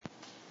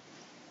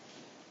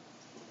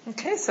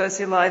Okay, so as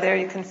you lie there,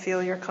 you can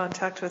feel your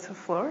contact with the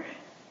floor.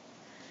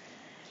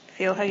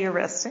 Feel how you're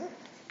resting.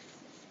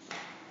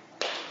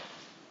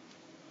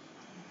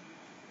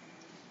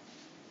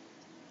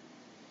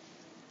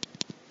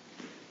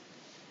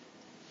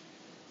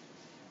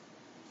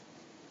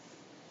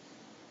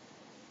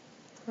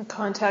 And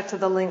contact to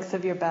the length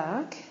of your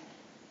back.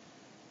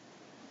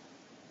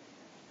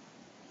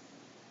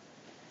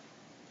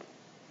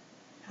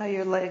 How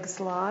your legs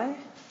lie.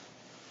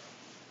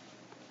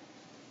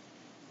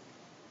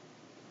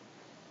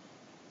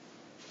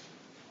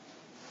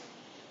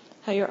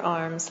 How your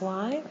arms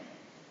lie.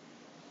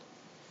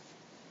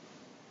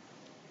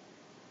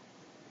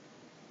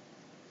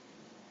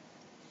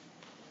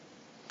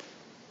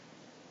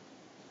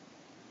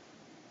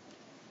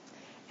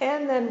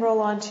 And then roll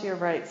onto your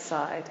right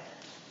side.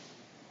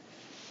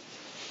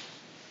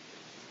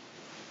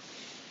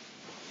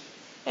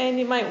 And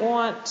you might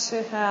want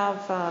to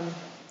have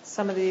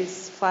some of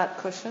these flat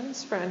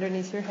cushions for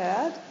underneath your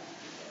head.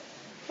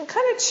 And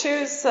kind of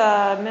choose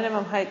a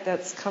minimum height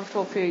that's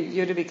comfortable for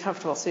you to be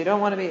comfortable. So you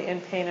don't want to be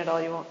in pain at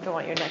all. You don't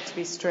want your neck to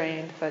be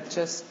strained, but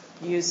just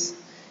use,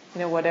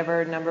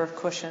 whatever number of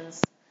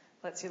cushions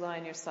lets you lie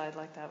on your side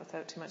like that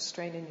without too much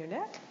strain in your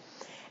neck.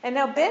 And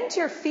now bend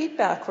your feet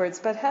backwards,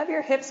 but have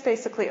your hips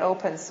basically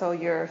open so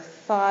your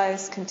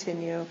thighs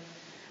continue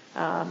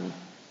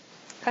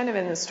kind of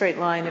in the straight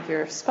line of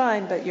your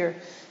spine, but your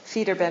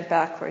feet are bent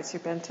backwards.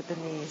 You're bent at the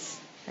knees,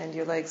 and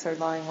your legs are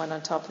lying one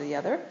on top of the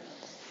other.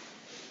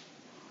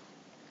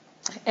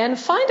 And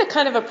find a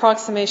kind of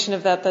approximation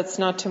of that that's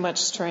not too much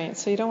strain.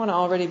 So you don't want to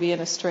already be in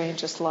a strain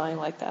just lying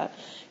like that.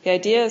 The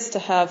idea is to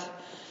have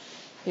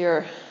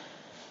your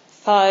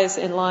thighs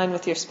in line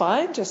with your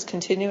spine, just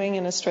continuing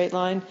in a straight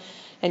line,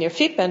 and your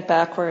feet bent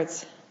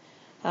backwards.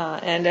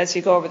 And as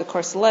you go over the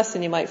course of the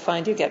lesson, you might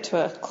find you get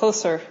to a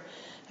closer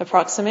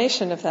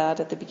approximation of that.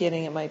 At the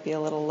beginning, it might be a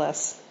little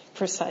less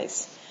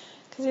precise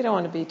because you don't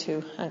want to be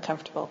too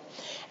uncomfortable.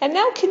 And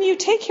now can you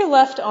take your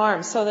left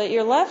arm so that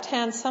your left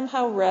hand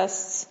somehow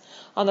rests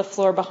on the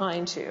floor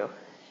behind you?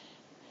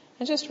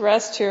 And just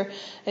rest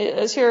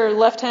as your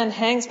left hand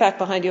hangs back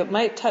behind you. It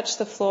might touch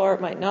the floor,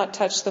 it might not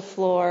touch the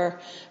floor,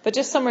 but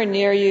just somewhere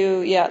near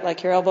you,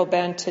 like your elbow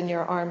bent and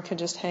your arm can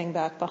just hang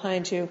back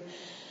behind you,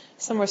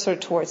 somewhere sort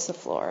of towards the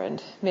floor.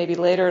 And maybe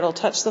later it'll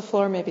touch the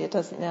floor, maybe it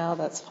doesn't now,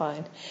 that's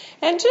fine.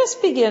 And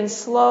just begin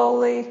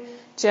slowly,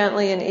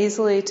 gently and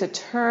easily to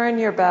turn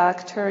your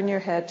back, turn your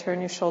head, turn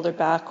your shoulder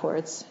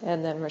backwards,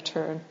 and then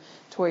return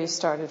to where you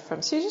started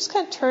from. So you just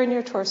kind of turn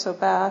your torso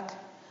back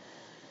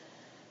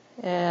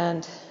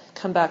and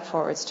come back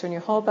forwards. Turn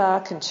your whole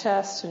back and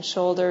chest and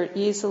shoulder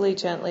easily,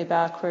 gently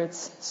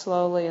backwards,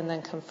 slowly, and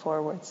then come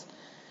forwards.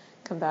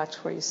 Come back to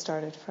where you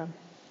started from.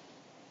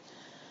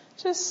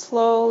 Just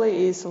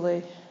slowly,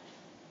 easily.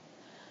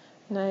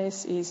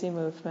 Nice, easy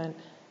movement.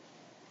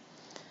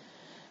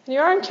 And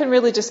your arm can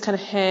really just kind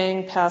of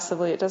hang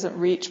passively. It doesn't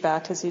reach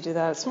back as you do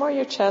that. It's more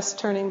your chest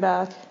turning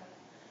back,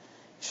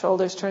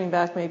 shoulders turning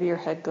back, maybe your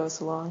head goes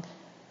along.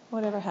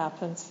 Whatever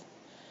happens.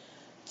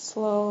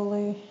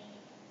 Slowly,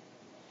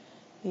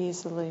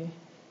 easily.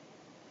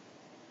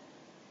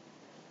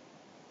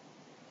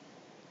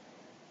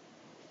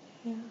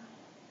 Yeah.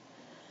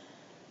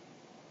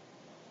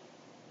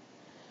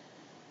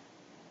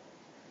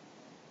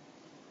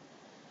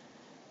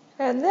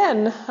 And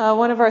then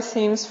one of our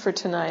themes for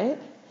tonight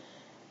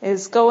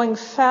is going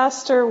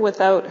faster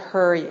without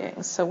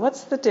hurrying. So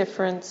what's the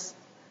difference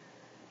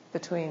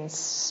between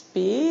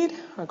speed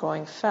or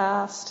going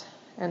fast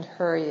and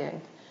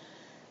hurrying?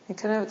 You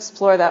kind of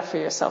explore that for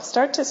yourself.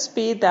 Start to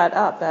speed that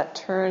up, that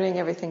turning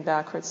everything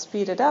backwards.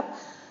 Speed it up,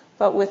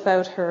 but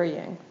without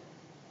hurrying.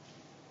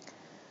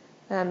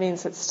 That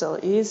means it's still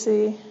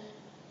easy.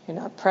 You're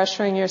not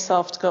pressuring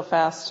yourself to go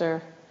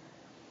faster.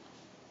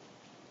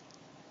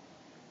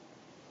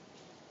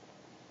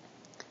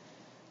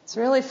 It's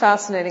really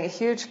fascinating. A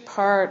huge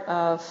part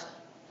of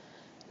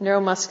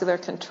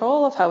neuromuscular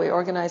control of how we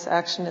organize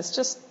action is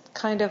just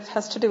kind of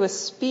has to do with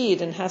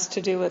speed and has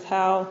to do with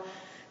how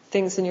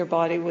things in your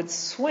body would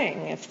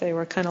swing if they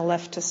were kind of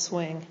left to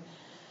swing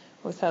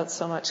without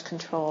so much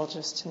control,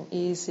 just an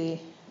easy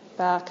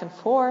back and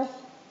forth.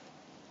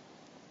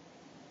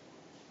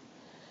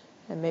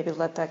 And maybe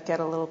let that get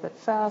a little bit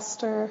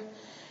faster.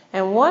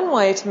 And one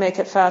way to make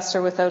it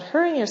faster without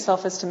hurrying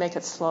yourself is to make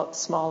it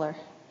smaller.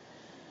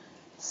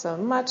 So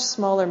much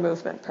smaller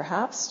movement,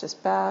 perhaps,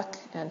 just back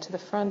and to the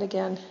front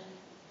again.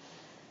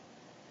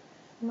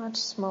 Much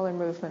smaller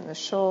movement in the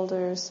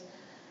shoulders.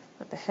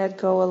 Let the head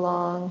go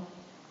along.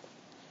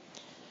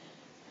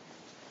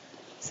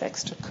 There's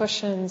extra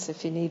cushions.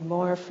 If you need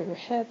more for your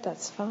head,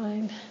 that's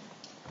fine.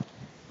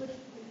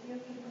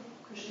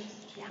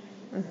 Yeah.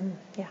 Mm-hmm.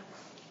 Yeah.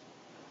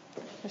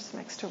 There's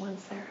some extra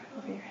ones there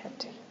over your head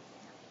too.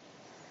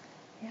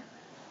 Yeah.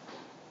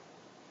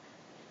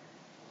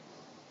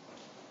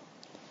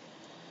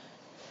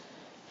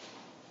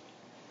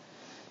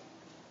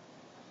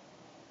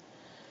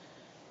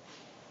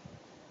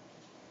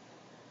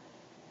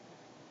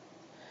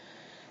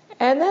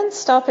 And then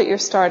stop at your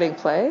starting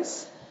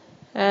place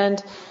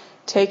and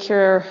take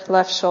your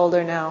left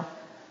shoulder now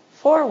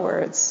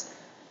forwards.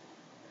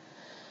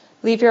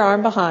 Leave your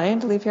arm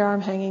behind, leave your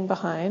arm hanging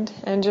behind,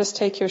 and just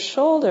take your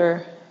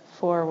shoulder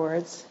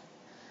forwards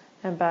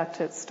and back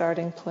to its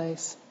starting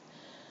place.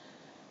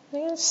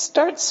 And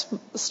start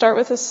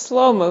with a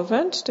slow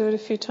movement. Do it a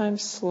few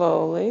times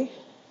slowly.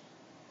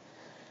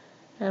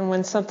 And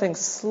when something's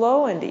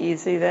slow and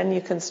easy, then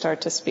you can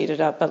start to speed it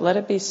up. But let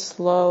it be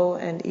slow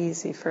and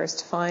easy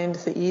first. Find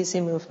the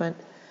easy movement.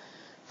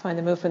 Find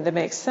the movement that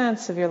makes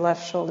sense of your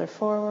left shoulder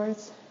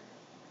forwards.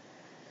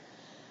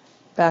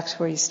 Back to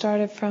where you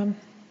started from.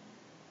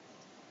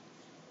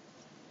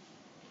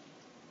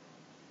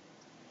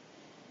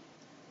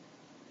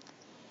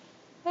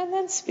 And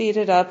then speed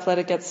it up. Let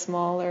it get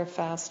smaller,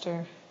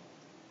 faster,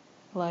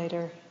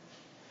 lighter.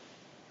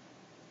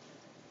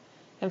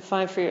 And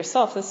find for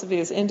yourself, this will be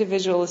as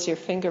individual as your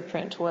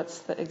fingerprint, what's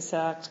the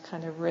exact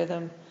kind of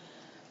rhythm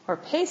or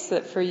pace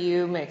that for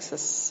you makes a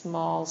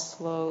small,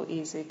 slow,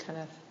 easy kind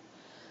of,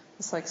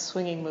 it's like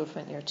swinging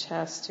movement in your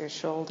chest, your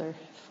shoulder,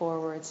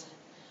 forwards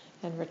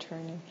and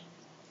returning.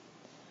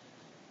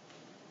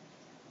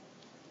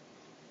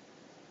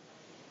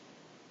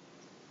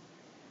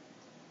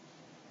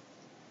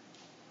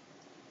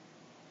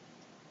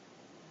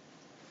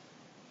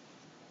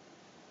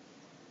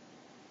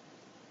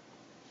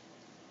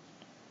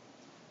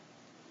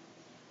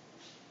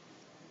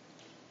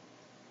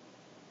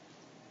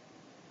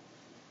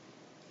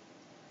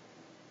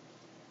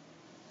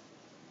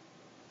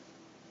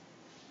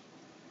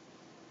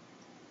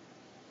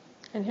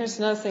 And here's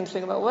another thing to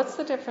think about. What's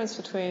the difference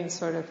between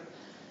sort of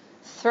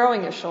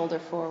throwing your shoulder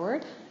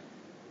forward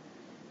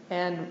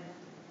and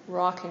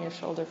rocking your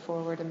shoulder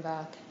forward and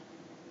back?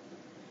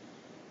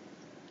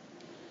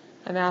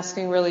 I'm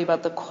asking really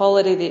about the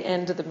quality of the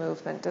end of the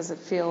movement. Does it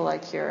feel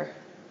like you're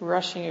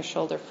rushing your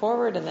shoulder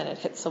forward and then it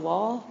hits a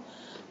wall?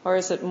 Or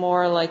is it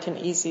more like an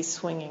easy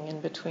swinging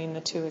in between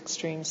the two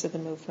extremes of the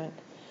movement?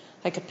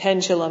 Like a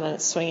pendulum, and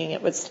it's swinging,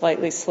 it would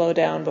slightly slow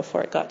down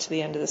before it got to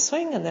the end of the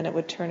swing, and then it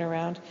would turn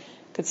around.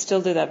 Could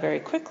still do that very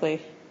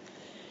quickly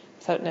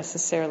without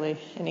necessarily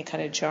any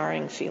kind of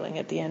jarring feeling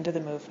at the end of the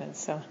movement.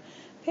 So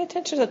pay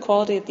attention to the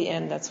quality at the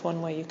end. That's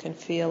one way you can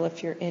feel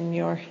if you're in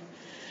your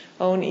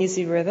own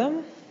easy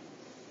rhythm.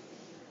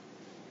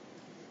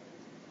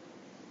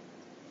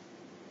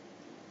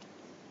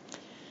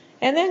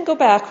 And then go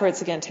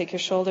backwards again. Take your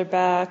shoulder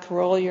back,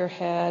 roll your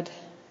head.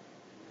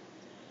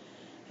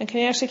 And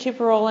can you actually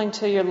keep rolling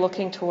till you're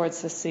looking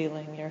towards the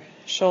ceiling? Your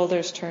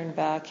shoulders turn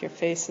back, your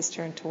face is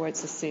turned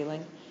towards the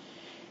ceiling.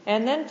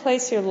 And then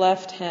place your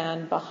left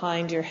hand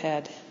behind your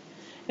head.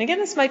 And again,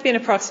 this might be an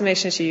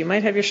approximation to you. You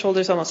might have your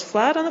shoulders almost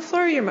flat on the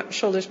floor. Your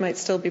shoulders might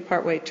still be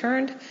partway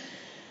turned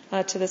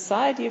to the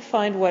side. You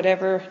find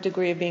whatever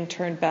degree of being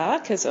turned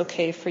back is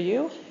okay for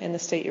you in the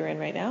state you're in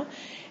right now.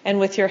 And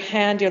with your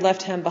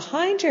left hand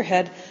behind your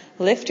head,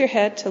 lift your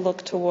head to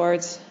look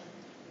towards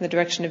the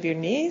direction of your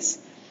knees.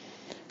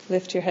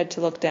 Lift your head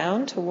to look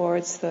down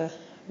towards the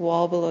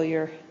wall below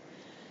your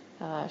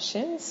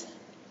shins.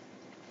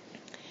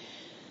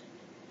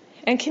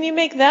 And can you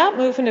make that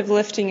movement of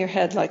lifting your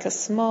head like a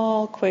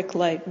small, quick,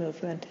 light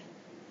movement?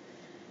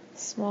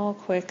 Small,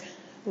 quick,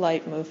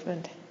 light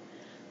movement.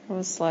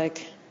 Almost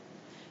like,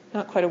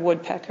 not quite a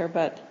woodpecker,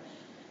 but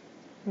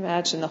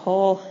imagine the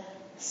whole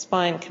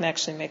spine can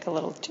actually make a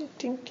little tink,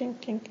 tink, tink,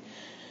 tink.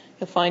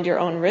 You'll find your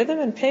own rhythm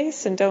and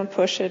pace, and don't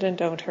push it and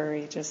don't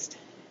hurry. Just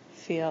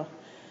feel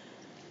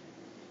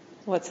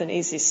what's an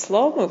easy,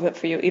 slow movement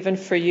for you. Even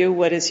for you,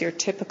 what is your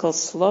typical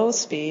slow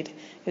speed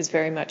is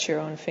very much your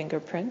own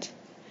fingerprint.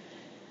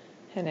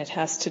 And it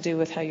has to do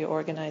with how you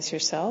organize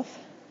yourself.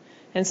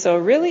 And so a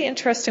really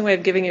interesting way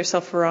of giving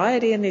yourself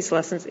variety in these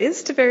lessons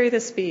is to vary the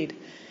speed.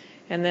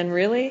 And then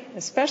really,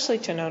 especially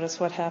to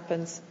notice what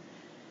happens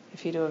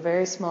if you do a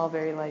very small,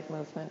 very light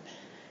movement.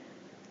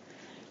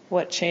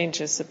 What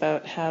changes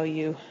about how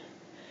you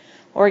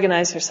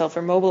organize yourself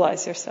or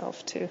mobilize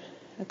yourself to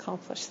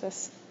accomplish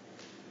this.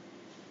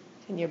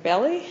 In your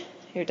belly,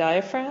 your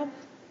diaphragm.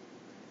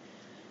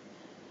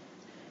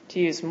 Do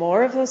you use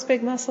more of those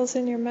big muscles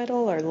in your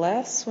middle or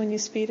less when you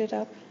speed it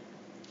up?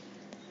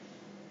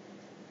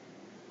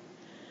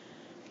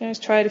 You can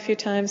just try it a few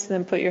times and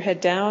then put your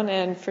head down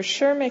and for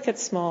sure make it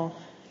small.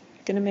 If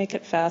you're going to make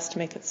it fast,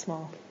 make it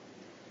small.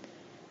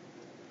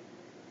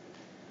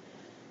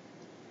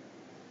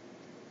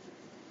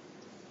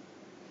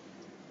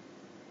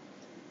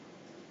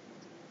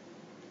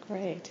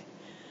 Great.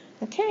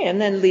 Okay, and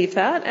then leave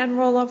that and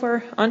roll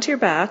over onto your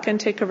back and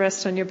take a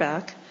rest on your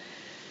back.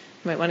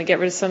 You might want to get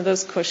rid of some of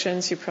those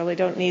cushions. You probably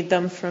don't need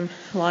them from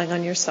lying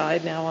on your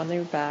side now on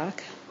your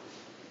back.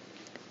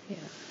 Yeah.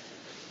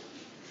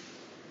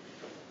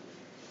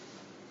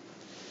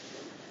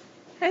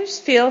 And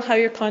just feel how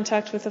your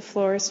contact with the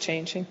floor is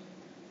changing.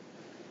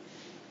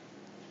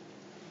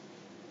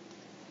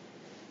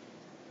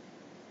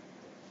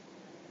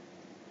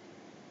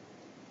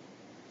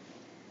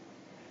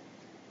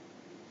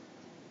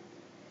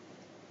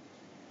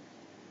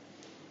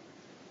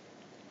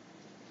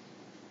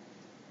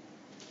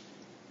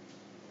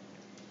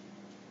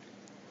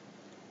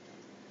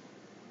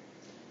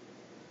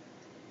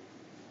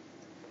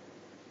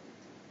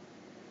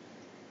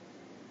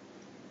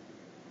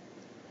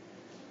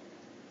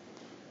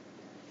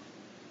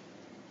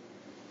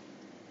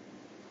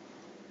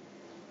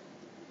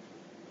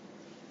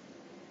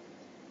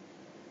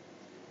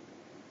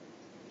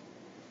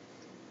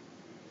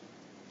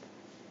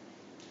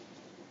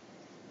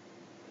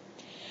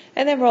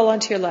 And then roll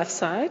onto your left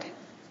side.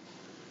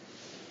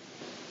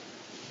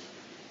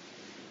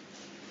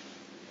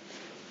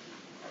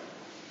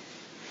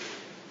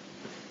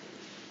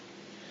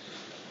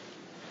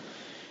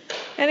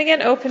 And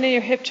again, opening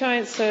your hip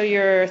joints so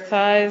your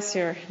thighs,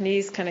 your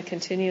knees kind of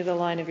continue the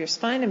line of your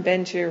spine, and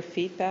bend your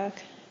feet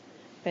back.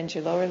 Bend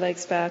your lower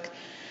legs back.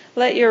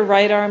 Let your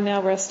right arm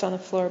now rest on the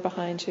floor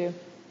behind you.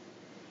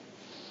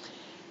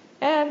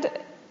 And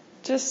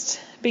just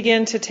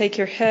begin to take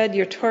your head,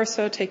 your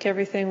torso, take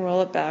everything,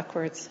 roll it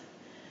backwards.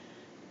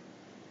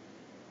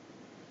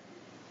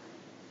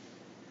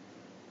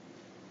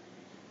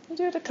 And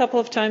do it a couple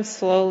of times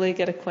slowly,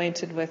 get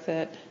acquainted with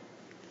it.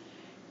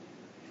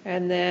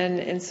 And then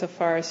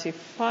insofar as you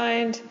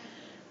find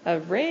a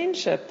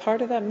range, a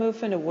part of that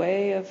movement, a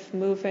way of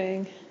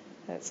moving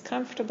that's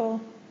comfortable,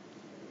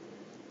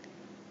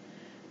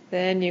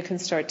 then you can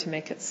start to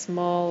make it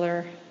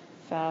smaller,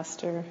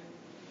 faster,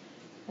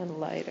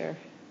 and lighter.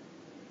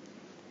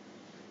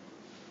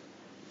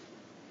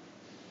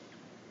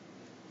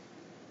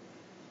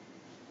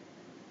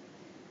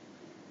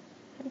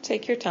 And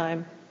take your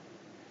time.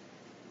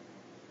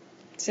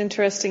 It's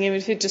interesting, even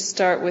if you just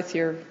start with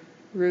your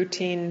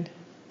routine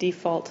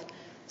default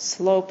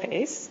slow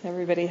pace.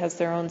 Everybody has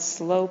their own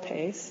slow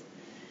pace.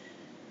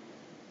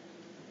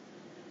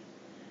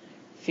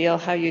 Feel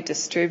how you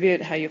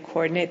distribute, how you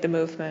coordinate the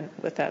movement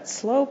with that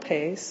slow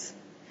pace.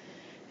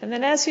 And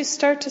then as you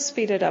start to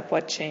speed it up,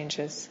 what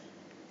changes?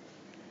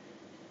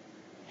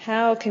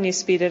 How can you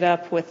speed it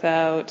up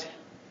without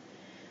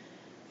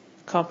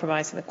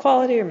compromising the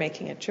quality or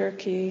making it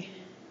jerky?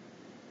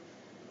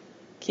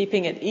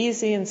 Keeping it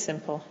easy and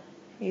simple.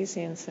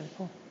 Easy and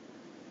simple.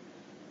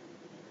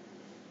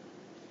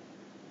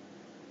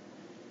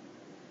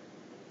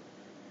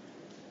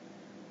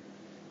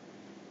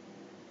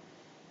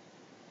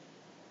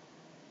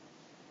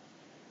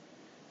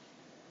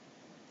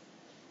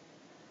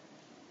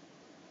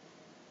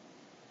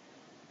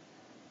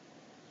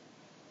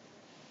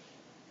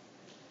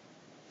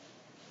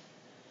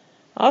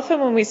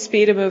 Often when we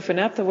speed a movement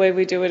up, the way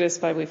we do it is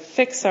by we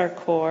fix our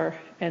core,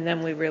 and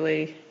then we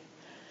really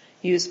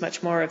use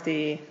much more of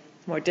the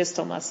more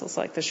distal muscles,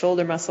 like the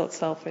shoulder muscle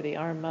itself or the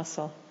arm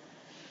muscle.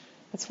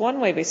 That's one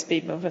way we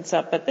speed movements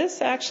up, but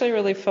this actually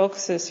really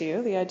focuses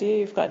you. The idea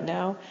you've got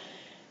now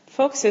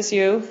focuses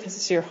you. This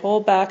is your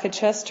whole back and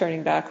chest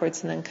turning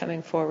backwards and then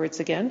coming forwards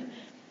again.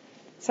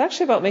 It's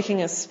actually about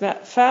making a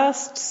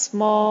fast,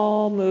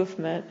 small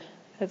movement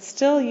that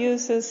still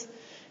uses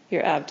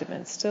your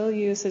abdomen, still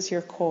uses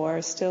your core,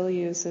 you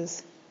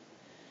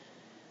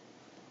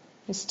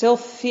still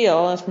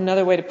feel,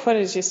 another way to put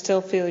it is you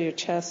still feel your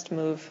chest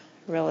move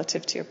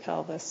relative to your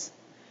pelvis.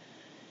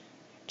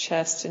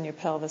 Chest and your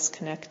pelvis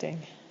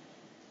connecting,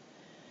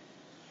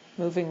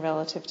 moving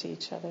relative to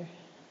each other.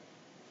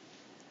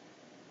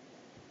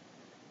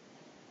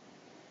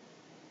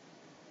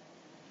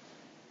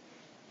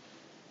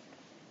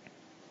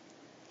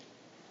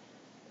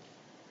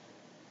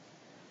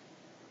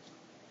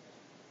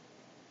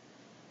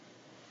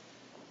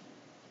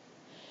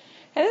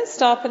 And then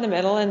stop in the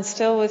middle, and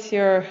still with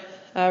your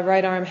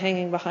right arm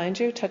hanging behind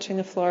you, touching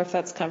the floor if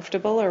that's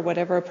comfortable, or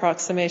whatever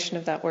approximation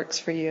of that works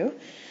for you.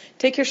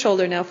 Take your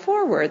shoulder now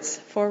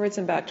forwards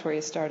and back to where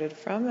you started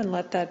from, and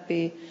let that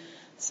be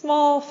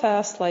small,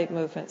 fast, light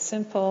movement,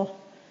 simple,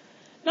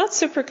 not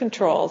super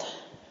controlled.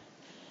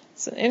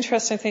 It's an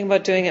interesting thing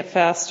about doing it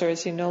faster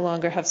is you no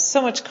longer have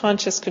so much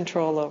conscious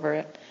control over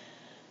it.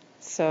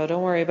 So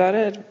don't worry about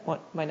it. It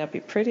might not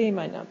be pretty,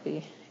 might not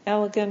be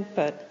elegant,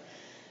 but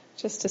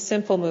just a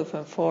simple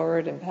movement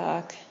forward and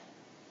back.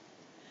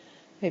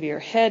 Maybe your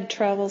head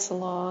travels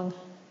along.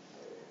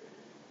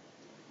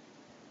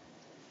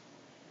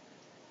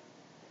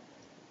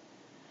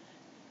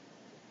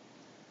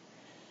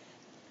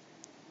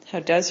 How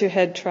does your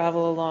head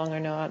travel along or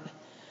not?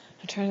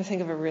 I'm trying to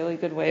think of a really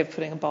good way of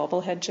putting a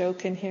bobblehead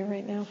joke in here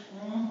right now.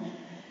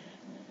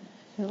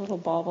 A little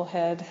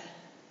bobblehead.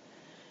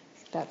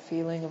 That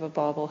feeling of a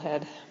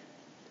bobblehead.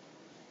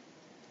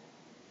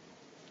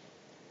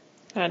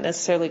 Not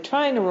necessarily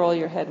trying to roll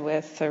your head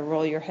with or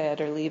roll your head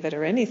or leave it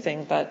or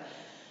anything, but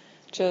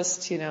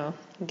just,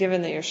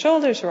 given that your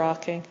shoulder's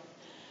rocking,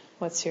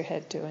 what's your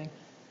head doing?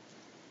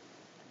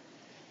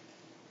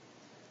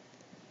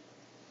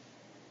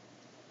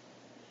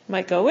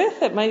 Might go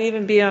with, it might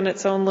even be on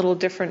its own little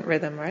different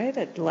rhythm, right?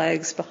 It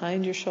lags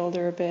behind your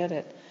shoulder a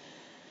bit.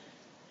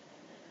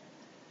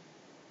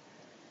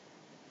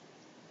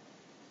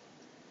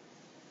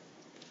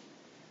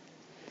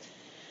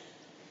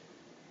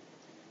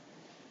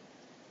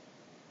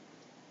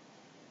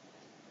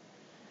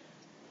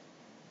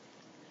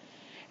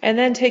 And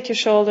then take your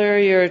shoulder,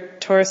 your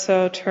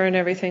torso, turn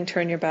everything,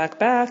 turn your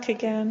back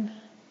again.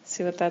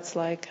 See what that's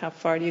like. How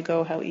far do you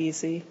go? How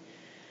easy?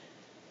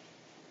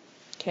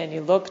 Can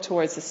you look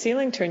towards the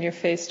ceiling? Turn your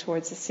face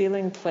towards the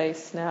ceiling.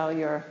 Place now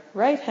your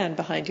right hand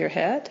behind your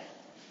head.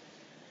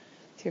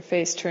 With your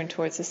face turned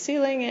towards the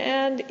ceiling,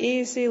 and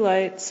easy,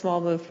 light, small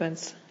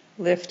movements.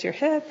 Lift your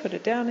head, put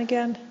it down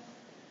again.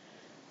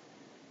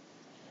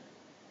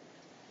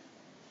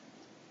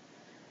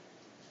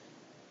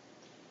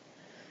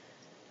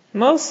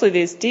 Mostly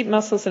these deep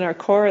muscles in our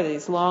core,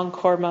 these long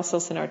core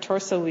muscles in our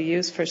torso we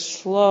use for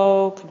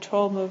slow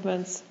control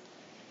movements.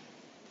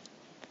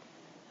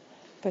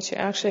 But you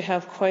actually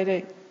have quite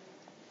a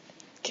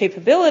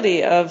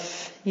capability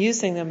of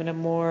using them in a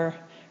more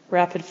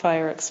rapid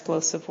fire,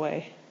 explosive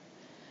way.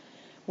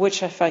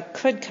 Which if I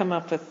could come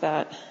up with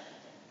that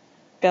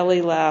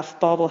belly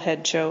laugh,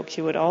 bobblehead joke,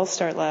 you would all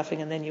start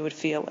laughing and then you would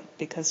feel it.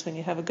 Because when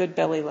you have a good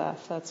belly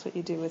laugh, that's what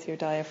you do with your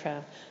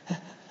diaphragm.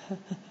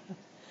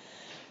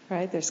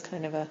 Right? There's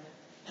kind of a...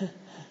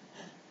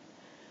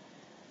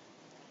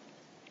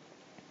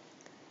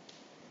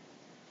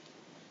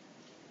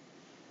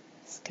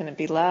 It's going to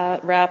be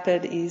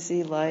rapid,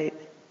 easy, light,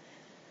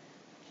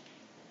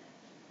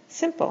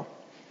 simple.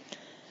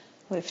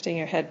 Lifting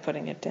your head,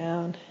 putting it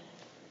down.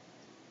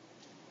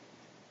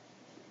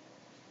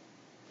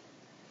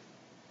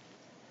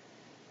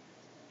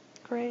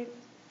 Great.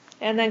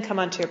 And then come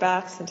onto your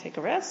backs and take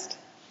a rest.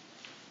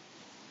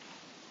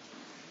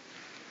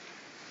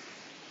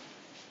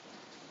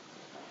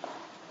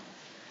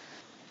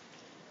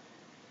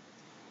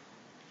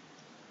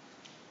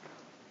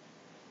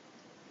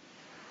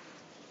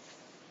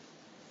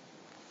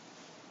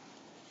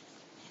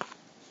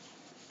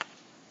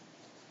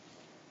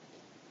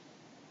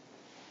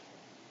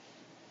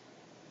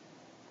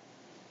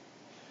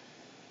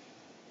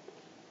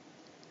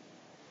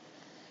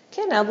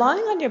 Okay, now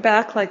lying on your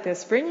back like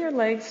this, bring your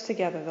legs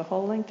together, the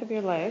whole length of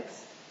your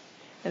legs,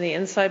 and the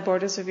inside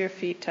borders of your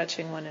feet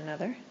touching one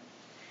another.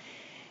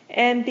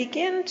 And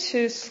begin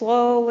to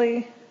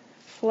slowly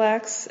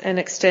flex and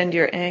extend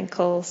your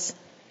ankles.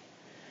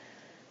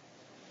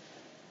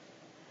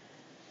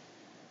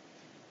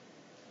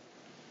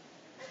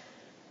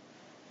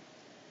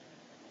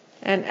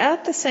 And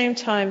at the same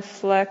time,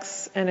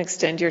 flex and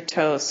extend your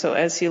toes. So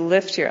as you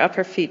lift your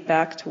upper feet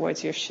back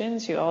towards your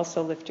shins, you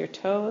also lift your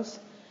toes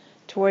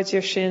towards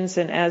your shins.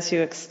 And as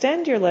you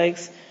extend your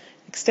legs,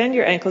 extend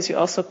your ankles, you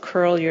also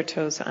curl your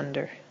toes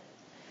under.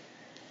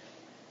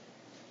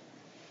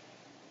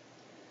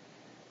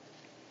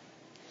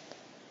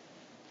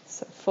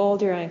 So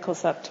fold your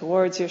ankles up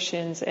towards your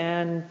shins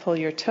and pull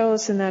your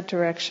toes in that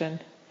direction.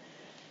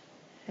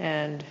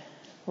 And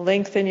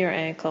lengthen your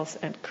ankles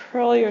and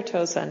curl your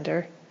toes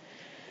under.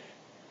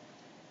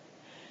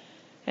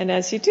 And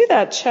as you do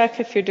that, check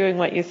if you're doing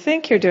what you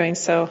think you're doing.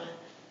 So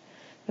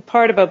the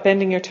part about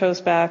bending your toes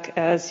back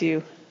as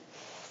you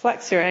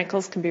flex your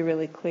ankles can be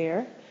really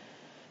clear.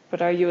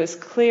 But are you as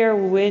clear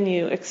when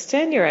you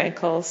extend your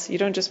ankles? You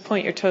don't just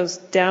point your toes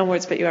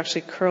downwards, but you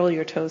actually curl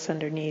your toes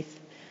underneath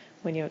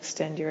when you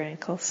extend your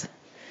ankles.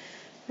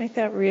 Make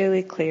that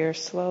really clear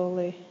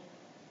slowly.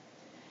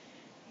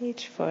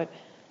 Each foot.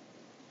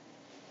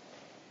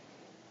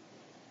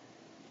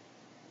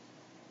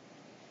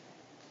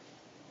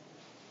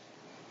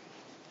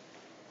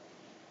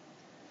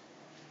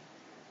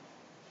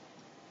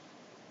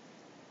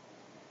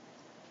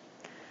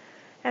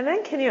 And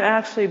then can you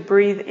actually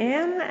breathe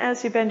in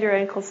as you bend your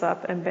ankles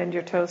up and bend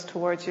your toes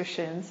towards your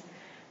shins,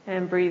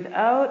 and breathe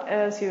out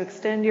as you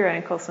extend your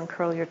ankles and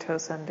curl your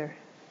toes under.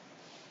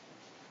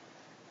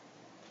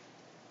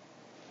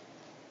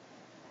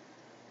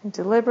 And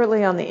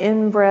deliberately on the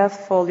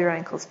in-breath, fold your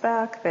ankles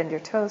back, bend your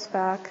toes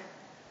back.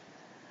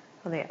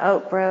 On the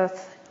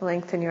out-breath,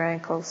 lengthen your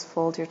ankles,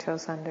 fold your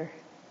toes under.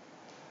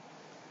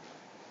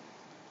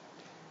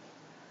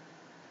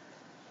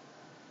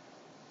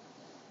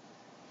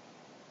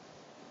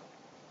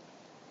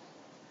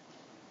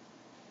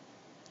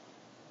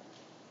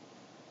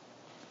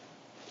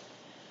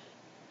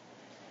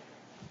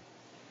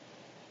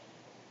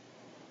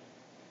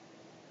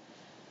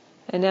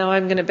 And now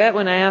I'm going to bet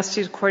when I asked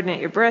you to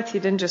coordinate your breath, you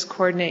didn't just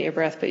coordinate your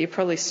breath, but you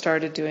probably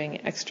started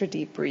doing extra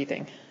deep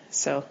breathing.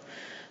 So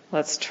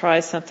let's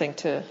try something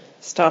to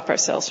stop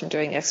ourselves from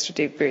doing extra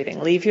deep breathing.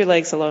 Leave your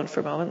legs alone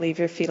for a moment, leave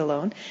your feet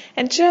alone,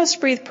 and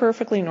just breathe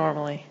perfectly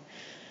normally.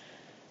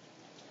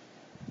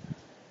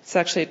 It's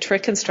actually a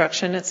trick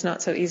instruction. It's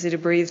not so easy to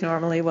breathe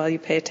normally while you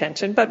pay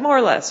attention, but more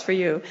or less for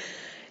you.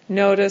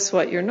 Notice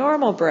what your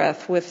normal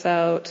breath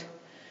without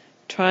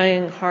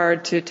trying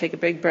hard to take a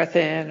big breath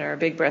in or a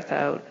big breath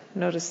out.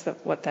 Notice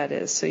what that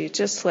is. So you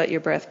just let your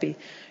breath be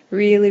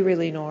really,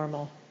 really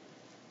normal.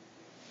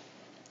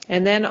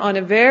 And then on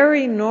a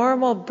very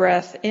normal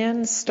breath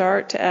in,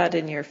 start to add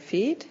in your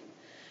feet.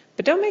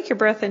 But don't make your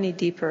breath any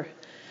deeper.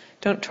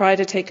 Don't try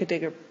to take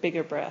a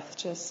bigger breath.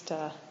 Just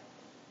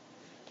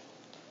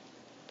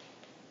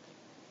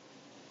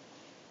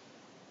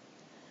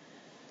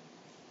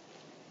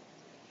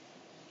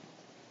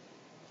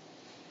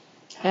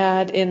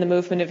add in the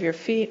movement of your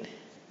feet.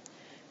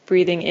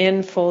 Breathing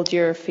in, fold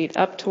your feet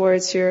up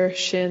towards your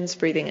shins.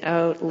 Breathing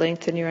out,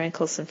 lengthen your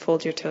ankles and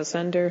fold your toes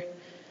under.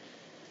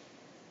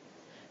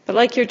 But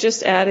like you're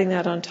just adding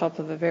that on top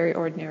of a very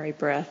ordinary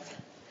breath.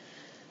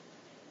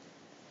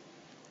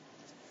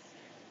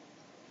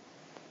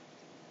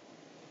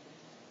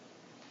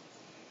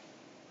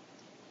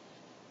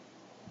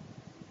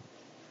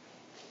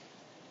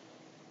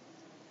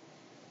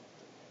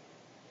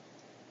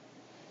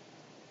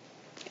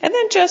 And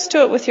then just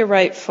do it with your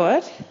right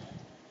foot.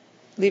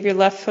 Leave your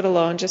left foot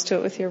alone. Just do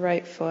it with your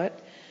right foot.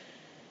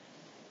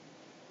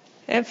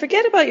 And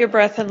forget about your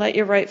breath and let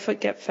your right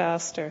foot get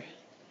faster.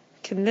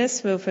 Can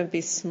this movement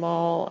be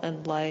small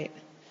and light?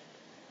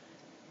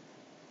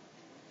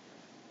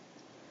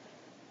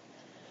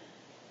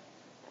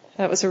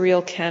 That was a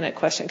real can it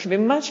question. It can be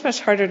much, much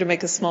harder to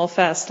make a small,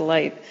 fast,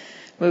 light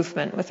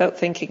movement without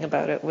thinking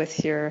about it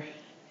with your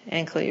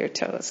ankle or your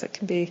toes. It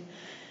can be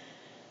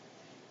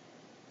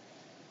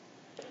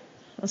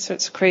all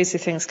sorts of crazy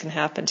things can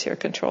happen to your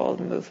control of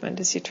the movement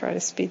as you try to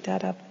speed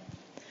that up.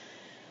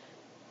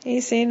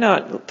 Easy,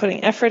 not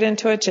putting effort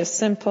into it, just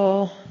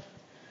simple.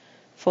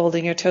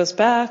 Folding your toes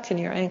back and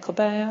your ankle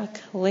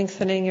back,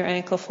 lengthening your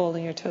ankle,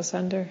 folding your toes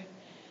under.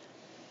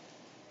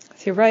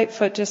 With your right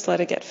foot, just let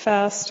it get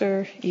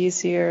faster,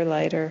 easier,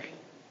 lighter.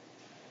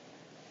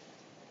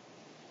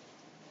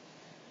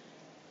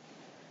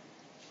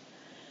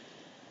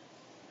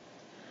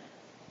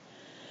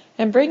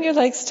 And bring your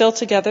legs still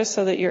together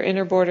so that your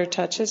inner border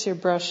touches. You're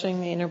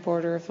brushing the inner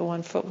border of the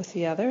one foot with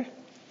the other.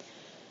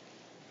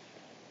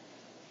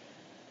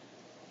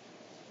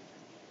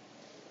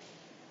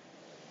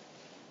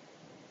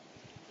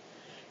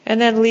 And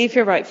then leave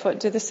your right foot.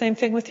 Do the same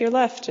thing with your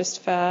left,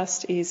 just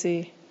fast,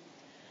 easy.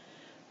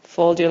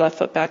 Fold your left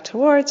foot back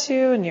towards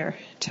you and your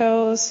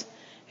toes.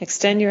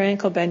 Extend your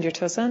ankle, bend your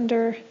toes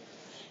under.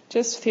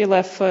 Just with your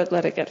left foot,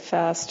 let it get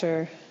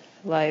faster,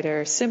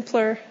 lighter,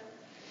 simpler.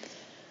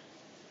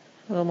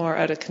 A little more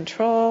out of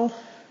control.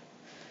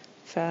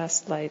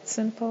 Fast, light,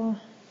 simple.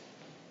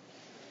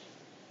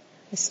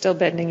 You're still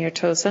bending your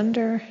toes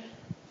under.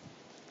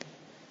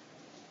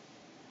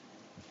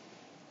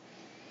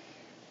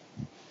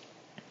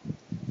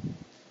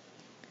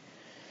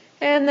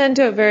 And then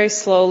do it very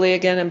slowly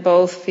again, and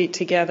both feet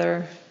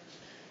together,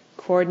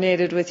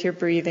 coordinated with your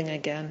breathing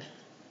again.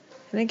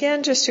 And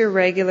again, just your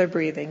regular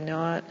breathing,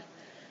 not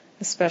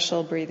a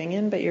special breathing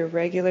in, but your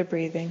regular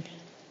breathing.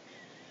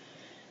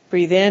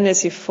 Breathe in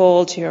as you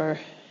fold your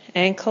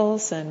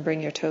ankles and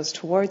bring your toes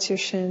towards your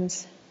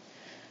shins.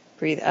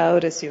 Breathe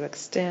out as you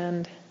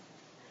extend.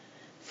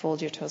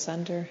 Fold your toes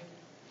under.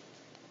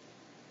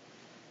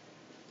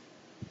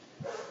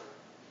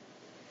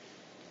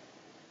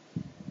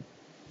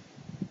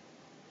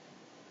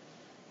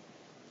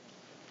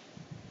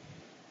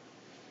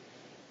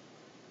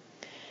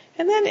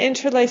 And then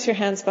interlace your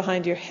hands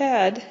behind your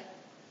head.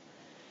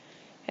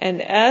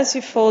 And as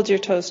you fold your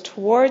toes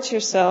towards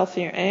yourself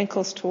and your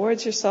ankles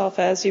towards yourself,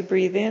 as you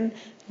breathe in,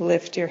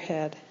 lift your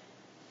head.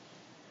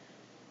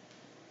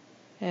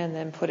 And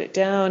then put it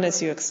down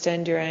as you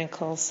extend your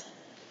ankles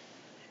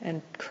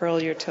and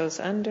curl your toes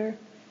under.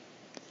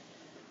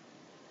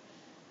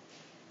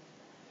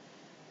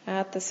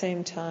 At the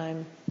same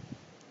time.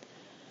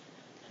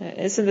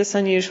 Isn't this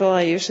unusual?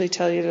 I usually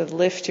tell you to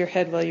lift your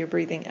head while you're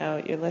breathing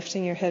out. You're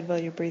lifting your head while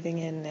you're breathing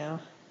in now.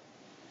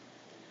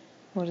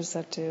 What does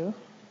that do?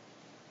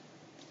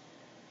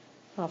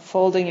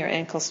 Folding your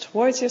ankles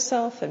towards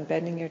yourself and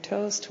bending your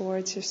toes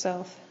towards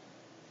yourself.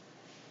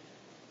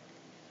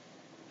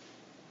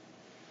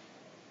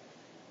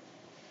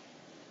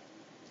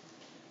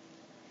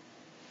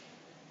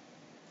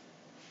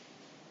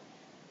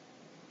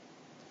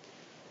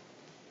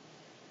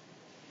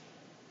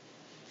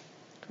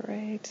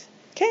 Great.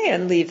 Okay,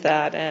 and leave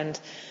that and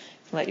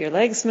let your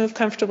legs move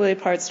comfortably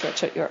apart.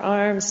 Stretch out your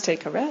arms.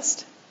 Take a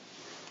rest.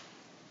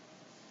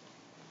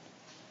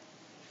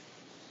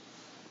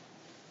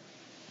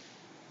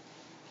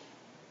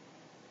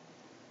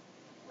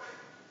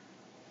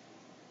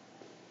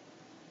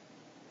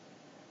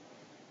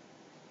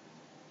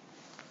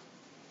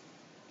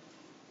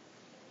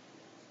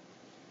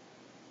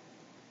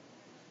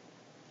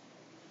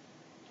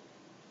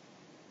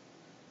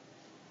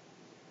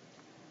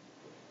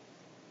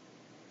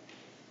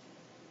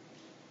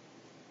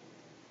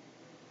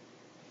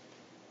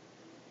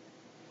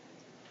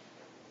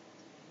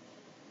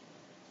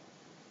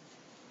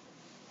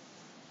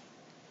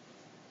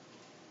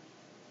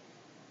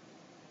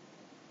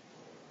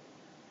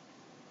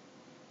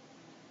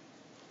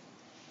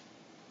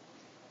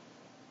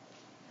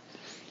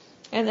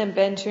 And then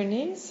bend your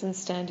knees and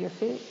stand your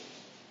feet.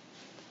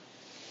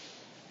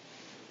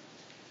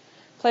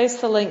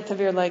 Place the length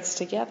of your legs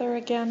together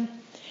again.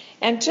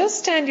 And just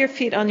stand your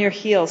feet on your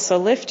heels. So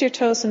lift your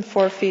toes and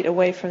 4 feet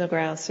away from the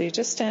ground. So you're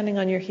just standing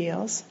on your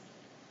heels.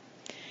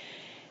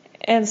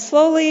 And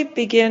slowly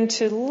begin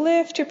to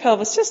lift your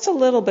pelvis just a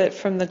little bit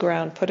from the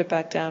ground. Put it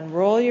back down.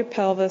 Roll your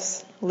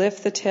pelvis.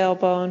 Lift the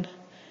tailbone.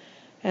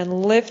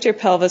 And lift your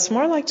pelvis,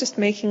 more like just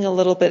making a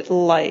little bit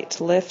light.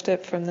 Lift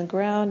it from the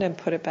ground and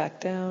put it back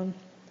down.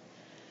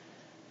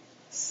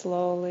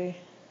 Slowly.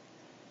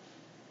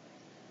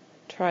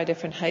 Try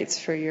different heights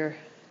for your,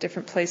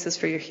 different places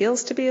for your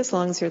heels to be, as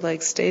long as your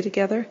legs stay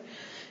together.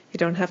 You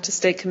don't have to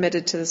stay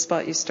committed to the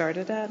spot you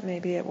started at.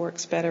 Maybe it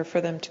works better for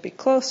them to be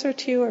closer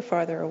to you or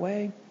farther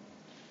away.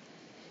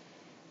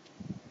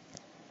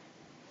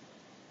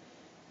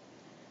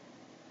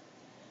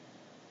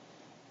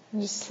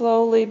 And just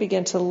slowly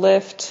begin to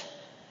lift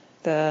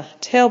the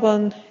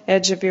tailbone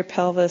edge of your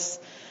pelvis,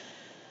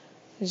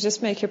 You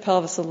just make your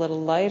pelvis a little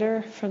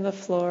lighter from the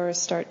floor,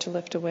 start to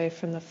lift away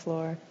from the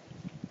floor.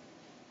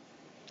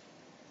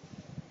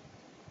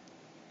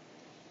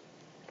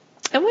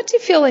 And what do you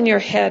feel in your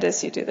head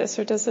as you do this,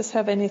 or does this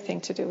have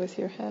anything to do with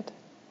your head?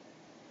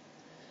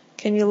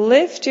 Can you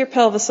lift your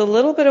pelvis a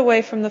little bit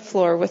away from the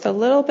floor with a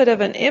little bit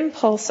of an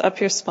impulse up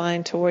your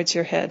spine towards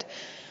your head?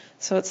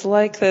 So it's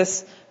like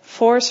this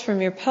force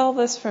from your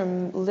pelvis,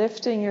 from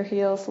lifting your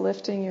heels,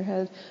 lifting your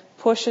head,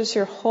 pushes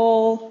your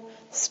whole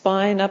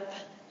spine up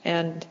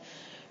and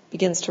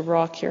begins to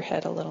rock your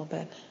head a little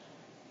bit.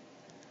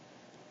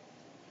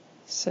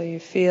 So you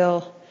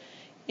feel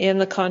in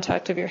the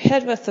contact of your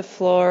head with the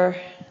floor,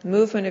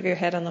 movement of your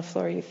head on the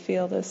floor, you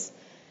feel this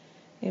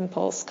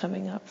impulse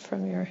coming up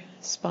from your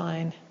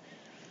spine.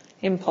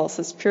 Impulse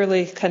is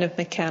purely kind of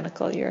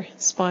mechanical. Your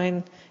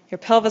spine, your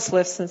pelvis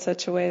lifts in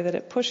such a way that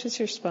it pushes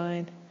your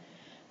spine.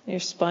 And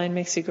your spine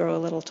makes you grow a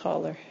little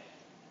taller.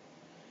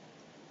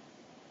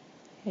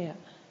 Yeah.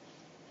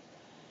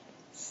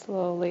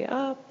 Slowly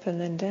up and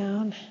then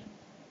down.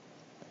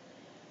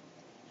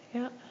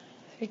 Yeah,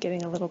 you're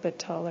getting a little bit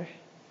taller.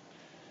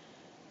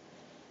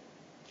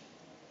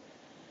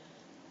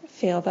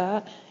 Feel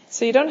that.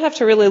 So you don't have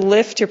to really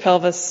lift your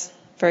pelvis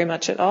very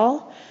much at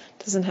all.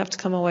 It doesn't have to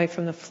come away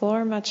from the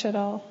floor much at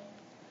all.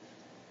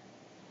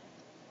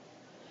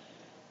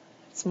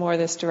 It's more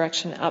this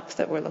direction up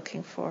that we're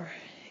looking for.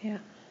 Yeah.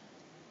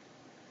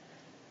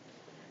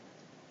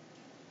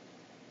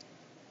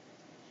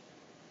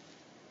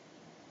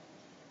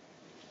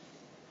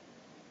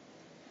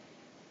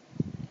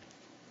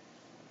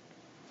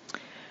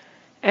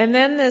 And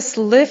then this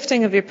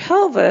lifting of your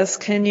pelvis,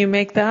 can you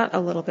make that a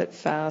little bit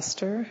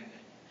faster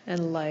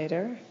and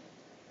lighter?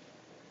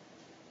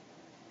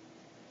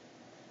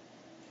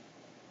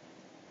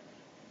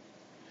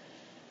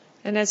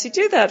 And as you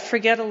do that,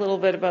 forget a little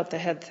bit about the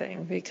head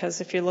thing,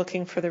 because if you're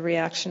looking for the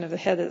reaction of the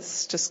head,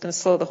 it's just going to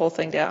slow the whole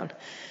thing down.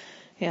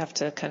 You have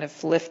to kind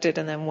of lift it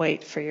and then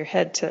wait for your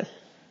head to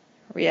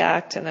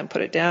react, and then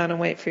put it down and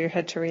wait for your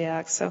head to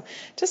react. So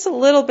just a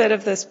little bit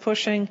of this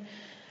pushing,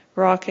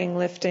 rocking,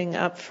 lifting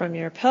up from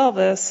your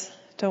pelvis.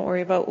 Don't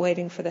worry about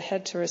waiting for the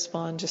head to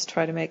respond. Just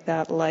try to make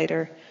that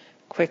lighter,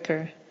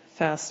 quicker,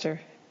 faster.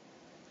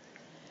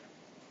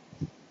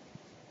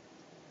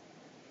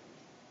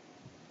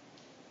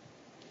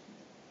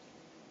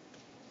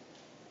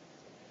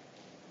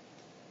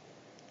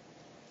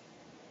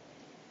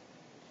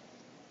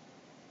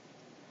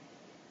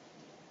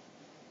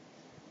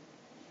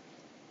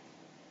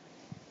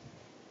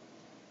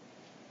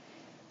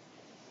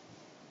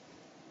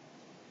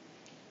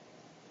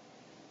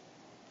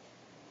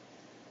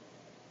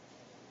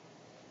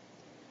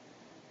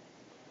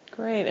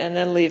 Great, and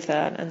then leave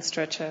that and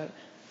stretch out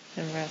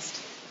and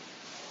rest.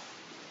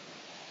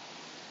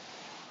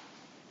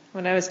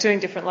 When I was doing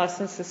different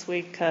lessons this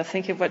week,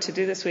 thinking of what to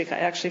do this week, I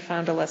actually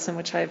found a lesson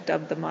which I've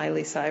dubbed the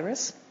Miley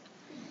Cyrus,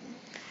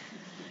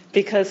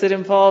 because it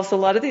involves a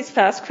lot of these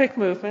fast, quick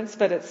movements,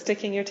 but it's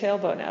sticking your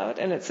tailbone out,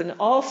 and it's in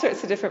all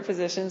sorts of different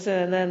positions,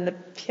 and then the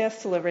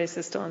pièce de la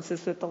résistance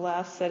is that the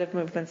last set of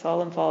movements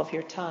all involve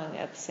your tongue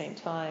at the same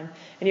time,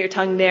 and your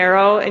tongue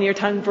narrow and your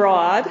tongue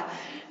broad.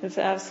 It's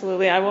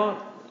absolutely, I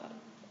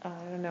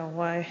don't know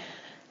why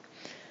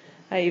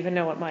I even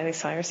know what Miley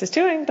Cyrus is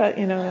doing, but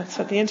that's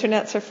what the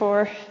internets are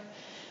for.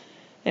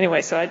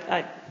 Anyway, so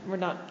we're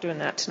not doing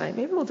that tonight.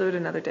 Maybe we'll do it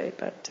another day,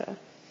 but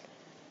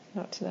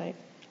not tonight.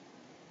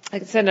 I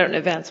can send out an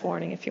advance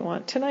warning if you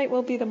want. Tonight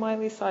will be the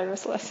Miley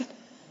Cyrus lesson.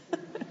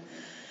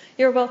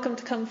 You're welcome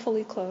to come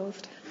fully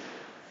clothed.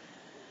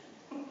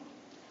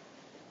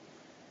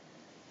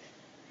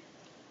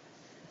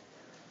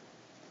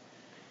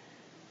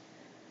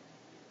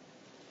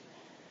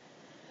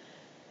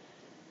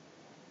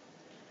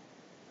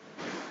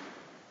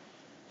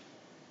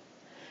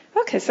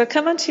 Okay, so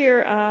come onto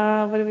your,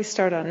 what do we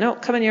start on? No,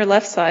 come on your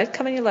left side.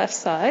 Come on your left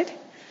side.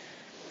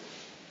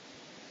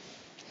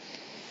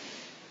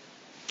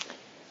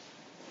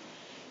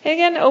 And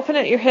again, open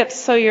at your hips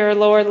so your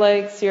lower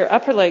legs, your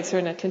upper legs are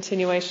in a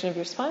continuation of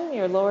your spine.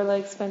 Your lower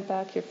legs bent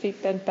back, your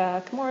feet bent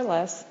back, more or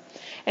less.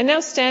 And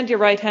now stand your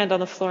right hand on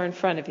the floor in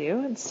front of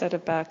you instead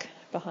of back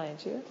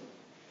behind you.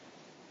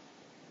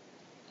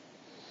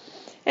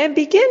 And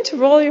begin to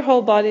roll your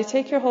whole body.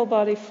 Take your whole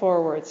body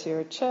forwards,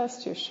 your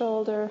chest, your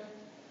shoulder,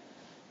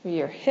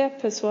 your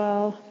hip as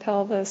well,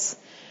 pelvis.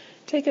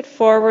 Take it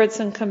forwards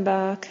and come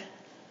back.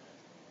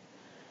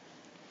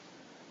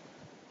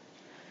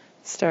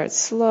 Start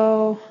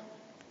slow.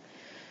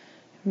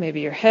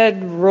 Maybe your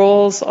head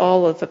rolls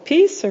all of a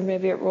piece, or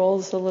maybe it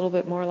rolls a little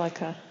bit more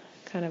like a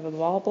kind of a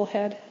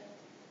bobblehead. I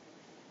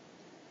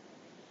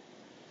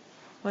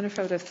wonder if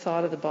I would have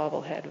thought of the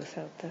bobblehead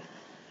without the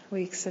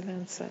week's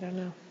events. I don't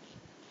know.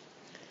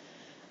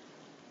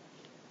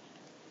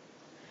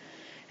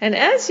 And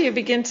as you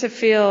begin to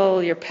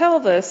feel your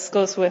pelvis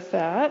goes with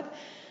that,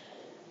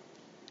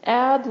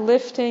 add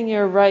lifting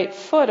your right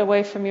foot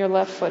away from your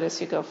left foot as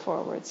you go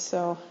forward.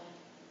 So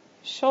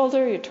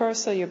shoulder, your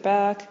torso, your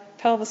back,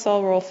 pelvis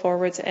all roll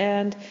forwards,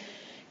 and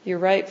Your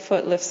right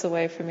foot lifts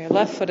away from your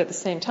left foot at the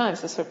same time,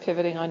 so sort of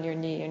pivoting on your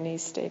knee. Your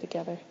knees stay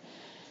together.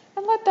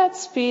 And let that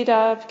speed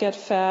up, get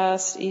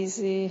fast,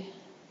 easy.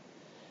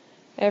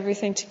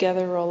 Everything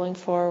together, rolling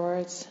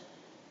forwards.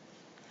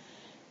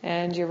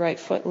 And your right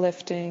foot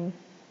lifting.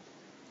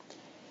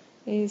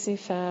 Easy,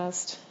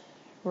 fast,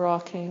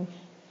 rocking.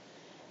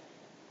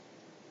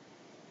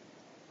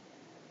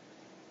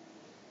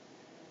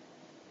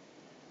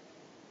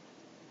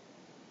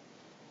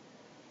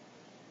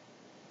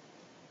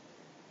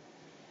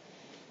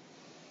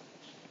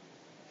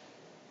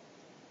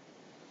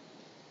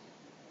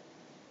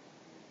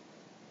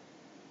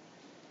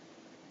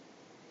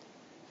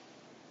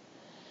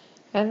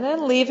 And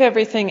then leave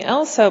everything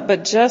else out,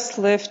 but just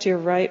lift your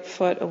right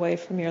foot away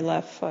from your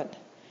left foot.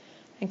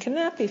 And can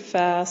that be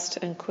fast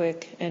and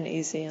quick and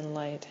easy and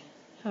light?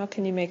 How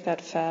can you make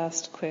that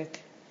fast,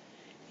 quick,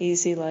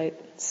 easy, light,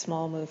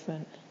 small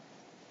movement?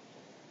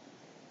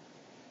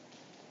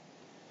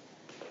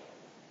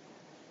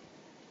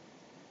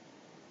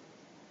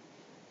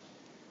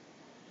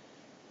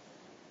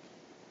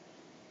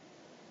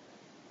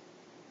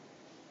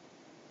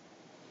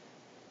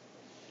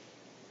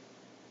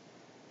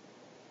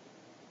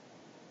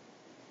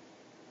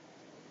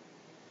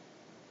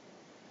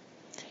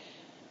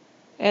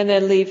 And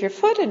then leave your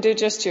foot and do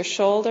just your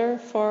shoulder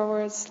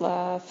forwards,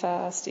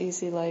 fast,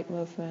 easy, light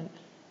movement.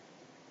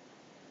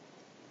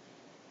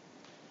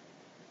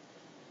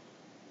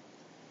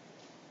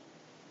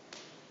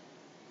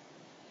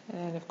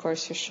 And of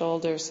course your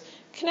shoulders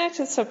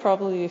connected, so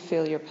probably you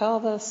feel your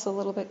pelvis a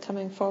little bit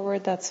coming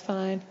forward. That's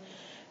fine.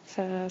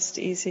 Fast,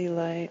 easy,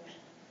 light.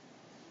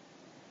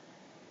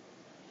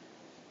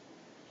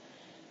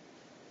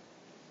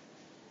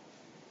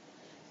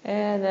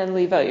 And then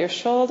leave out your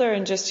shoulder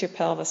and just your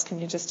pelvis. Can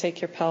you just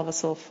take your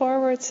pelvis a little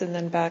forwards and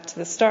then back to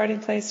the starting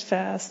place?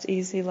 Fast,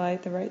 easy,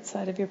 light, the right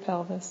side of your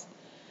pelvis.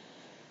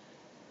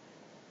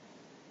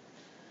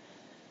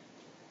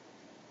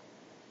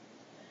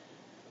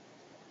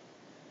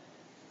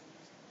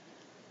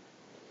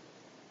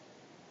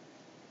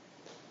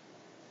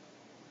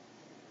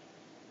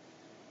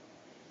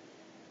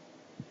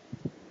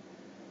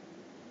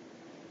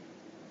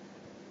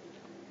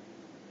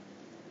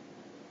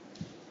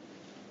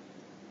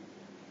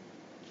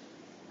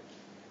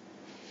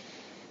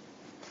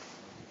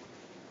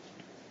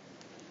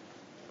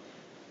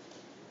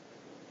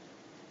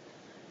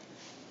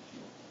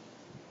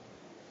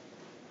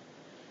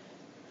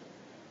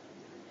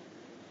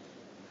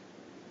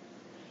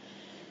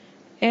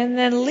 And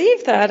then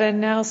leave that and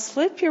now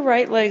slip your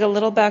right leg a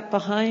little back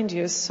behind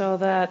you so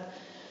that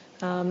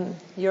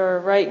your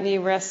right knee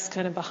rests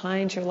kind of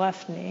behind your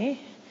left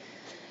knee,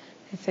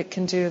 if it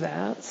can do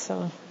that.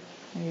 So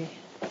maybe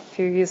if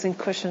you're using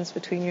cushions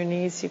between your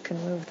knees, you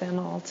can move them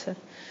all to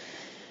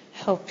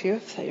help you.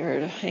 If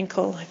your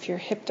ankle, if your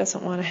hip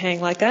doesn't want to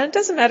hang like that. It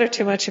doesn't matter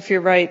too much if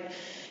your right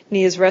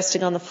knee is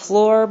resting on the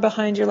floor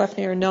behind your left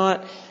knee or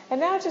not. And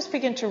now just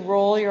begin to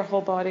roll your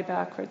whole body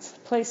backwards.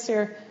 Place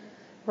your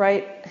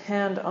right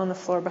hand on the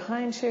floor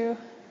behind you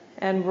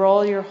and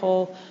roll your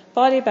whole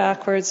body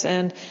backwards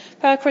and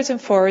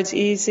forwards,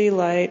 easy,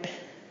 light.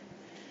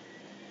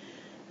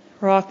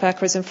 Rock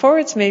backwards and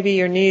forwards. Maybe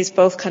your knees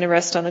both kind of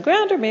rest on the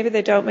ground, or maybe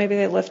they don't, maybe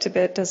they lift a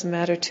bit, doesn't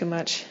matter too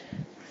much.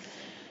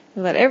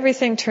 And let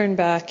everything turn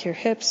back, your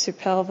hips, your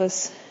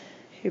pelvis,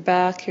 your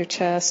back, your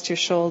chest, your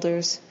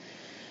shoulders,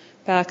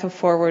 back and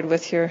forward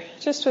with your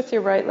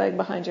right leg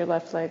behind your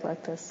left leg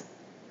like this.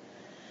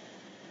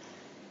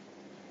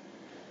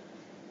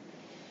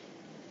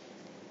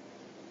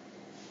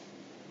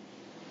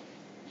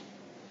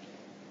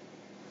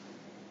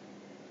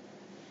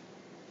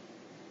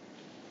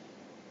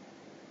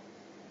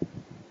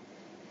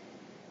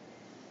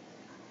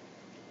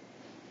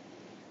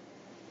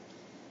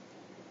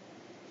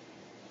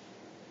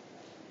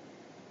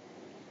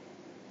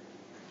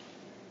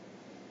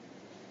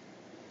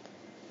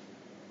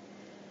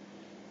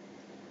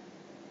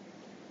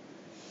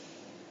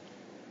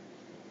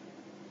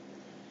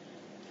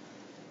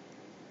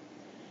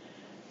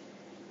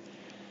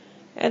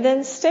 And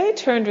then stay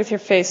turned with your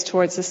face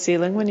towards the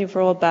ceiling when you've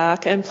rolled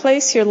back, and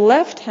place your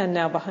left hand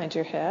now behind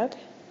your head.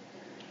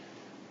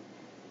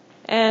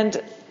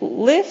 And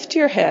lift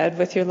your head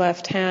with your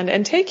left hand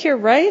and take your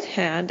right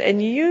hand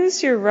and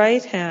use your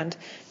right hand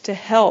to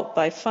help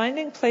by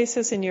finding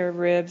places in your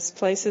ribs,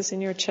 places in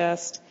your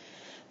chest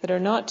that are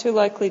not too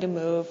likely to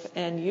move,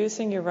 and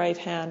using your right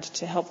hand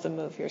to help them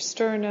move. Your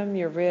sternum,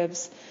 your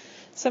ribs,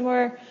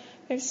 somewhere.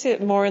 Maybe see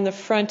it more in the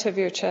front of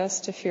your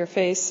chest if your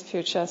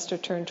chest are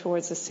turned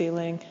towards the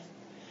ceiling.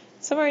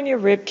 Somewhere in your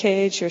rib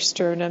cage, your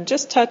sternum.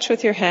 Just touch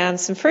with your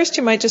hands. And first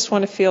you might just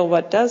want to feel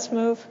what does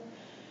move,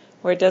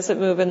 where doesn't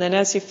move. And then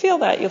as you feel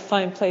that, you'll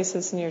find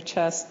places in your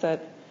chest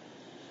that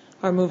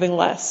are moving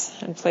less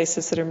and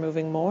places that are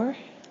moving more.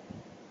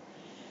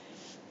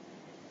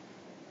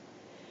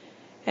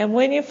 And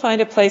when you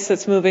find a place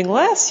that's moving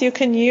less, you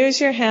can use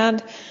your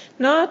hand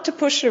not to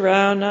push it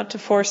around, not to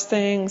force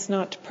things,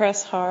 not to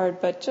press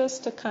hard, but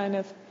just to kind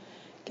of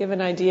give an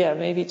idea,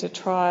 maybe to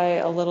try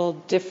a little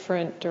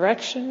different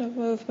direction of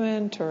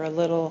movement, or a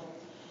little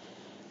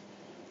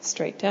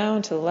straight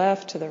down, to the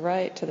left, to the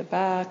right, to the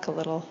back, a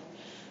little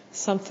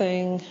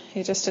something.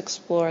 You just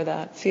explore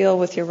that. Feel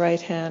with your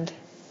right hand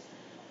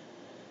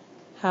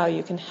how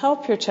you can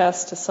help your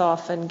chest to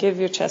soften, give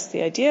your chest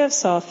the idea of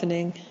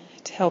softening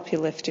to help you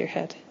lift your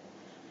head.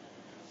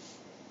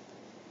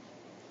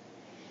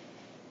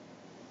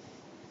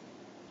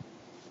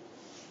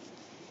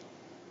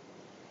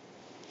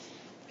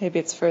 Maybe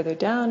it's further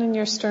down in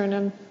your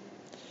sternum,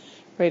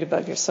 right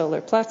above your solar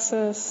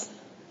plexus.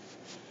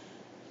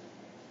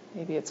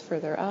 Maybe it's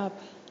further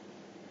up.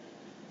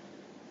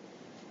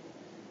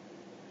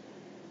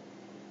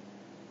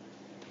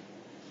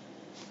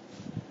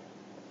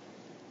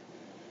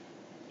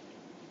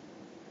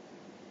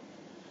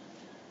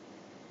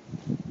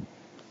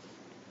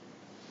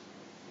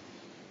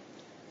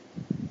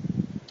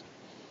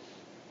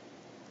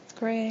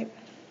 Great.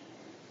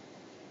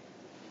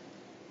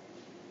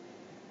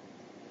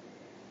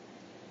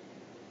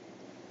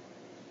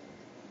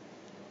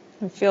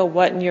 And feel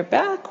what in your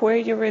back, where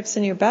your ribs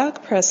in your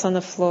back press on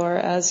the floor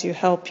as you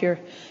help your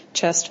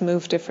chest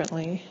move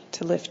differently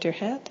to lift your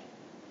head.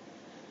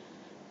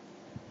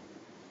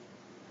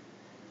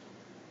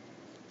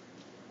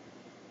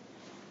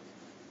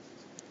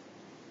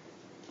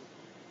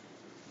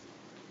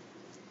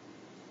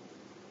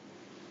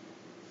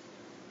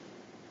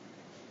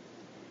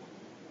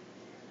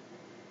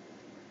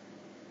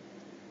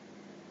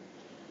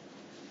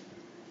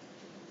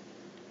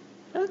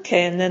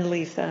 Okay, and then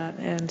leave that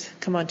and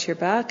come onto your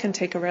back and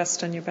take a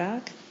rest on your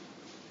back.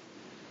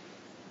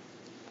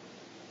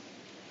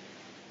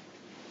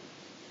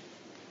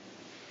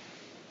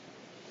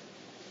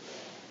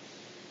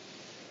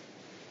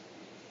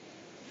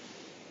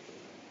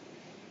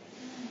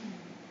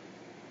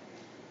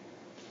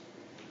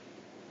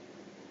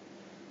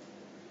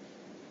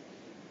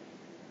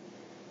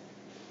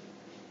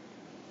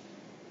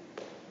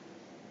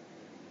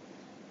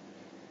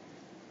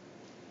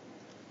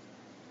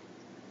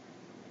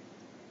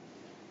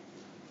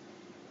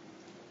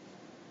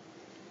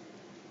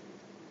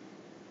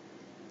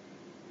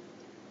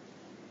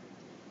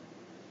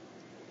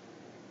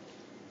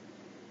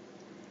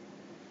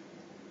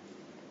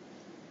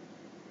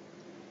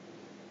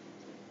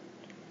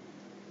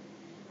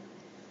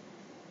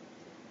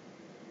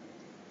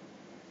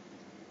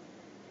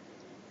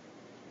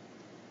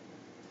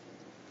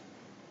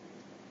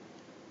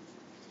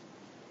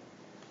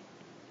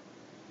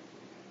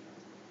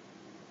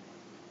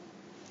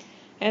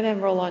 And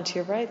then roll onto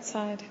your right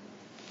side.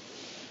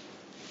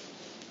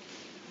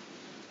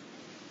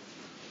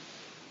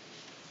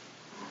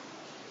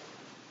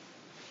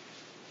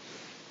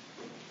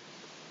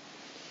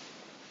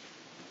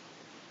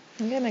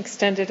 Again,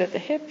 extended at the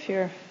hip,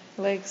 your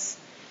legs,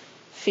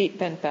 feet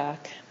bent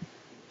back.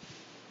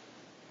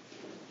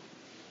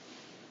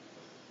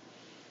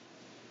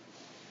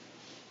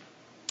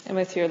 And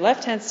with your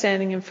left hand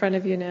standing in front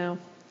of you now,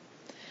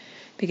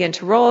 begin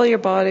to roll your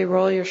body,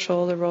 roll your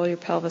shoulder, roll your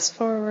pelvis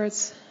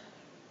forwards.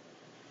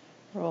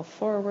 Roll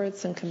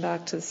forwards and come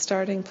back to the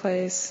starting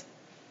place.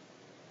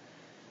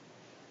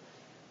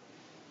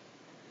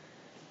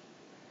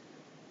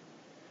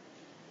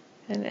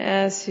 And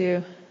as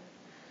you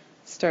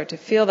start to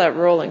feel that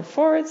rolling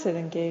forwards, it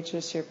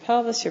engages your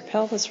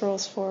pelvis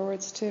rolls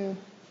forwards too.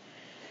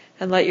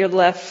 And let your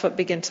left foot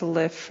begin to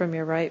lift from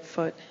your right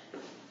foot.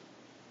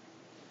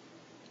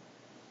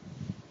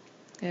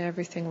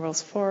 Everything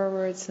rolls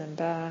forwards and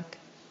back,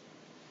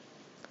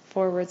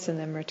 forwards and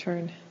then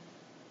return.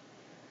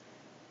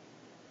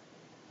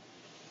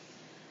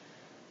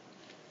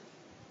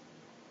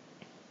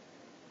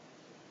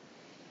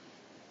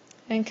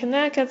 And can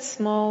that get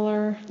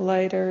smaller,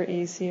 lighter,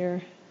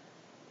 easier?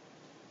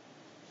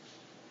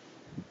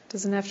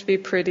 Doesn't have to be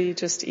pretty,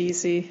 just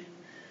easy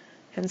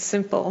and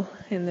simple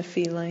in the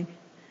feeling.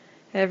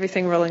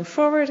 Everything rolling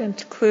forward,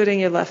 including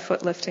your left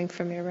foot lifting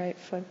from your right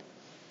foot.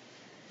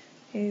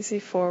 Easy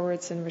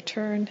forwards and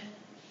return.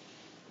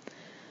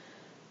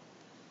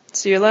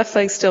 So your left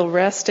leg still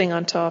resting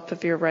on top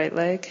of your right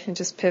leg and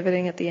just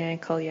pivoting at the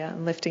ankle,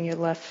 and lifting your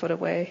left foot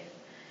away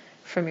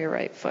from your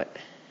right foot.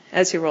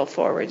 As you roll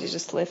forward, you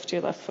just lift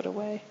your left foot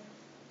away.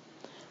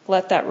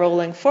 Let that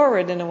rolling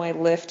forward in a way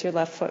lift your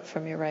left foot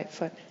from your right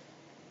foot.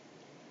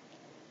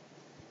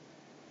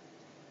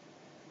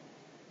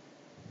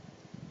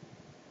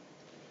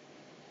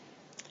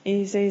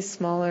 Easy,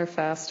 smaller,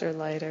 faster,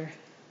 lighter.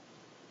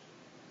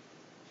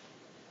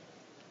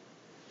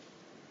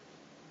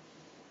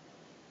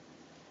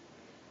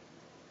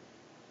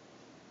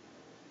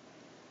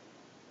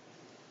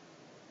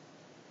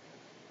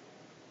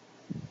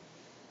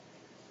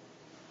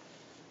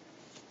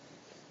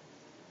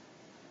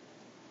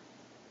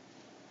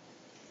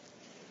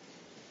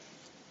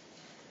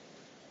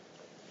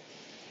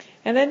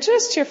 And then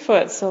just your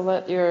foot, so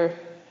let your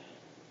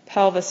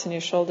pelvis and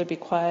your shoulder be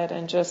quiet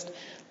and just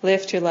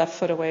lift your left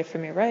foot away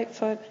from your right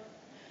foot.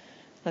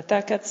 Let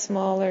that get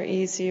smaller,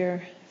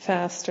 easier,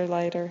 faster,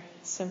 lighter,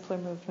 simpler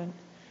movement.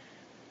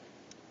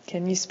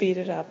 Can you speed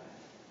it up?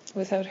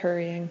 without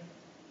hurrying.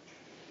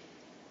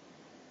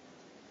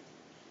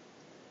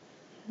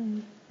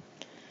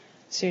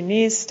 So your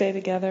knees stay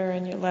together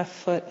and your left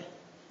foot,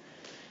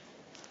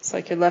 it's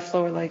like your left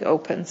lower leg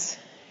opens.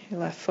 Your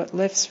left foot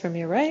lifts from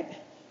your right.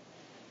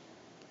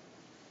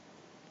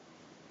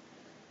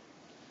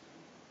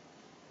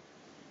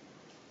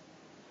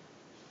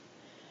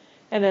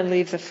 And then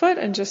leave the foot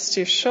and just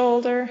your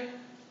shoulder.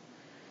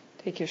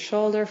 Take your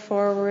shoulder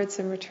forwards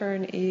and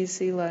return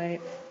easy,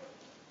 light.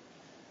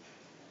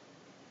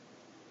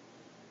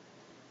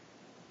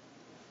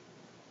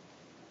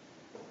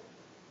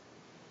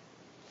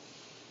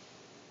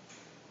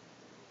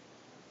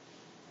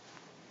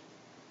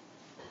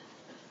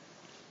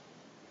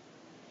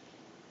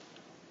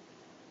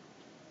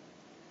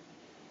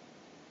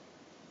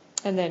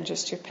 And then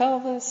just your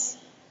pelvis.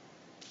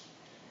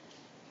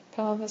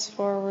 Pelvis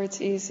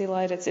forwards, easy,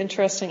 light. It's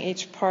interesting,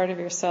 each part of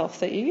yourself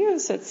that you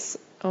use, its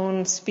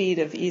own speed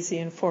of easy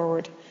and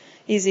forward.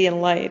 Easy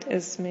and light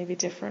is maybe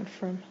different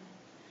from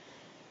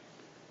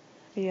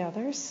the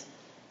others.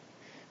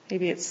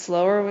 Maybe it's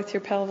slower with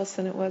your pelvis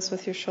than it was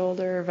with your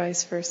shoulder, or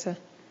vice versa.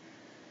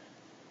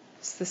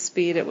 It's the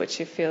speed at which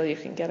you feel you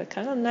can get a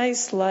kind of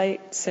nice,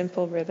 light,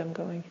 simple rhythm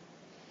going.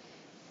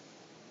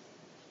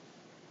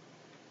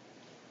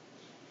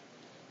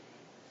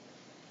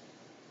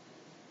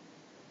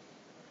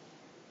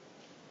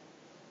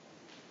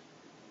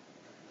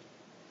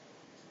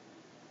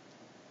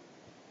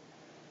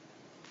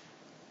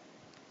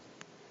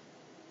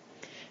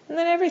 And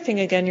then everything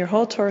again, your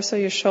whole torso,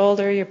 your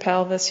shoulder, your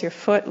pelvis, your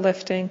foot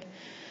lifting,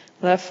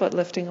 left foot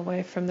lifting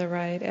away from the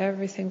right,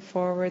 everything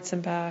forwards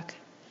and back.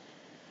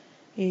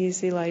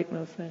 Easy, light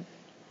movement.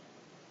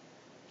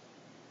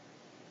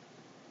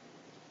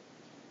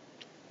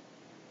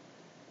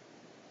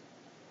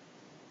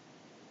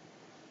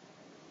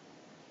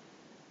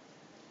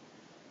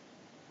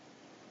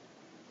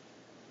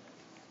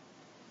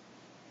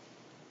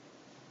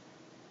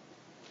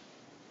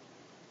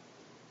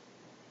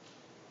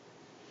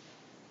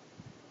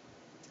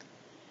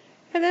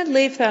 And then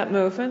leave that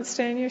movement,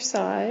 stay on your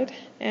side,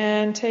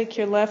 and take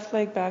your left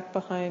leg back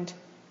behind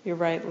your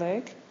right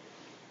leg.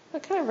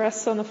 It kind of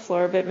rests on the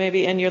floor a bit,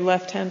 maybe, and your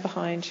left hand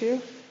behind you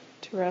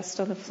to rest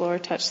on the floor,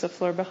 touch the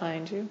floor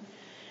behind you.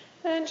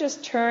 And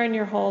just turn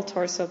your whole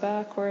torso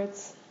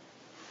backwards.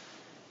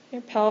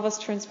 Your pelvis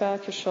turns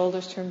back, your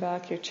shoulders turn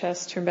back, your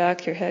chest turn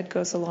back, your head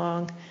goes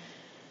along.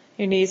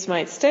 Your knees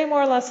might stay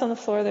more or less on the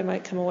floor, they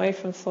might come away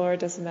from the floor, it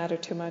doesn't matter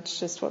too much,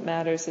 just what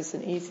matters is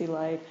an easy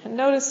light. And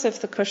notice if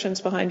the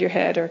cushions behind your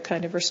head are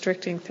kind of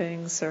restricting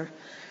things, or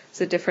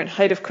it's a different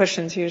height of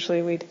cushions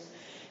usually we'd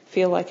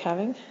feel like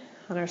having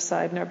on our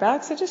side and our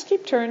back. So just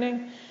keep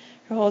turning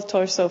your whole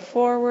torso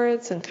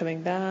forwards and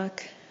coming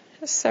back.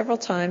 Just several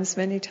times,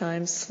 many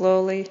times,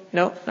 slowly.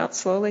 No, not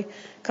slowly.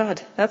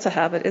 God, that's a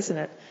habit, isn't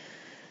it?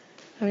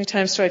 How many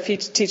times do I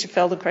teach a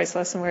Feldenkrais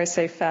lesson where I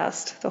say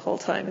fast the whole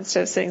time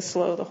instead of saying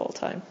slow the whole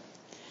time?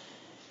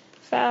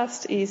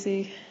 Fast,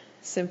 easy,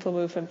 simple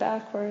movement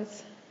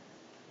backwards.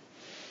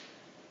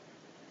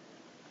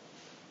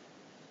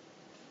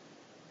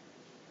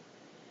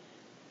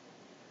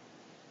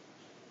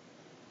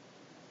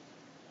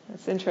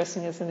 It's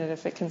interesting, isn't it,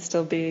 if it can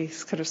still be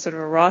kind of sort of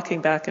a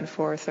rocking back and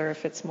forth, or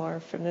if it's more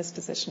from this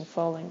position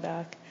falling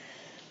back,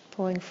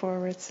 pulling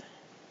forwards.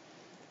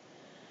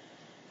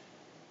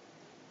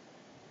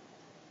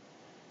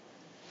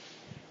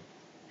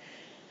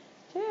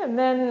 Okay, and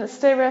then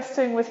stay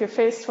resting with your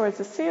face towards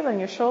the ceiling,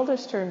 your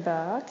shoulders turned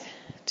back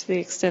to the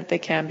extent they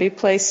can be.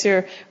 Place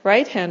your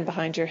right hand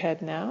behind your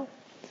head now.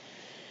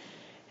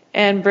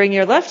 And bring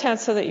your left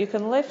hand so that you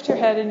can lift your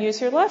head and use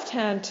your left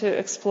hand to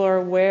explore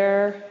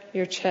where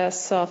your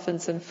chest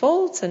softens and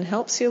folds and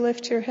helps you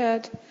lift your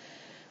head.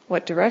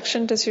 What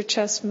direction does your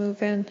chest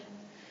move in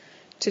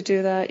to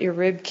do that? Your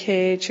rib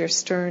cage, your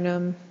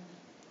sternum.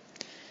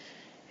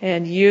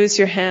 And use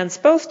your hands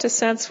both to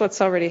sense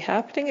what's already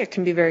happening. It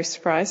can be very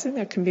surprising.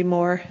 There can be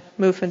more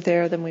movement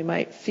there than we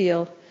might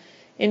feel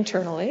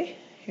internally.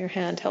 Your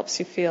hand helps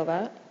you feel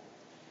that.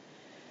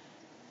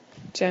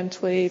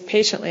 Gently,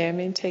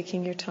 patiently,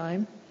 taking your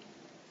time.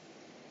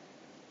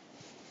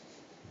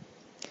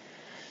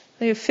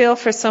 You feel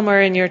for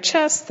somewhere in your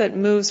chest that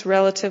moves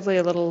relatively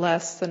a little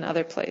less than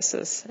other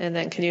places. And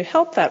then can you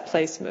help that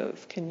place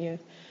move? Can you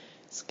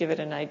just give it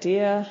an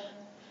idea?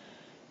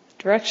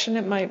 Direction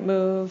it might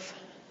move?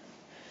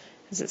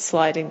 Is it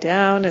sliding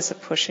down? Is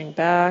it pushing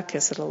back?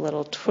 Is it a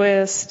little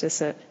twist?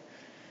 Is it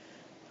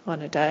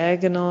on a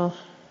diagonal?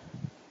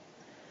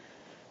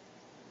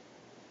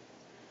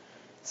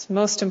 It's the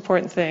most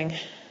important thing.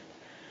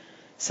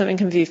 Something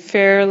can be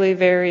fairly,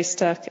 very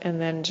stuck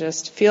and then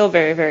just feel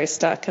very, very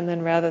stuck. And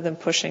then rather than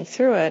pushing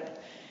through it,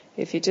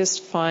 if you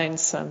just find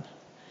some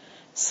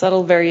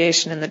subtle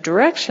variation in the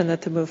direction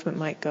that the movement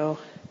might go,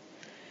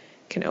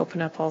 it can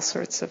open up all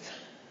sorts of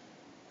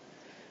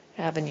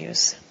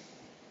avenues.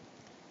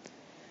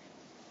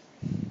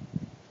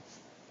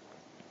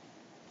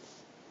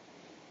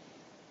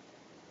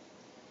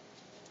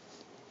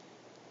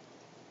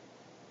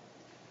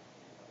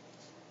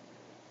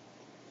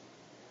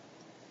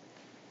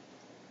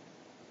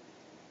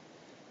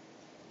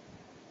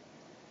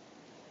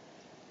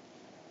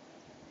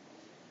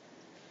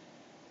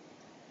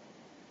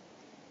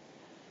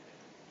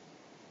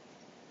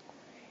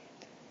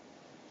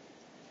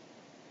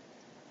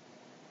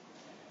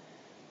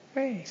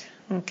 Great.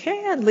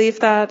 Okay, and leave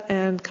that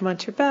and come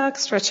onto your back,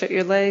 stretch out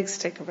your legs,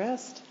 take a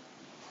rest.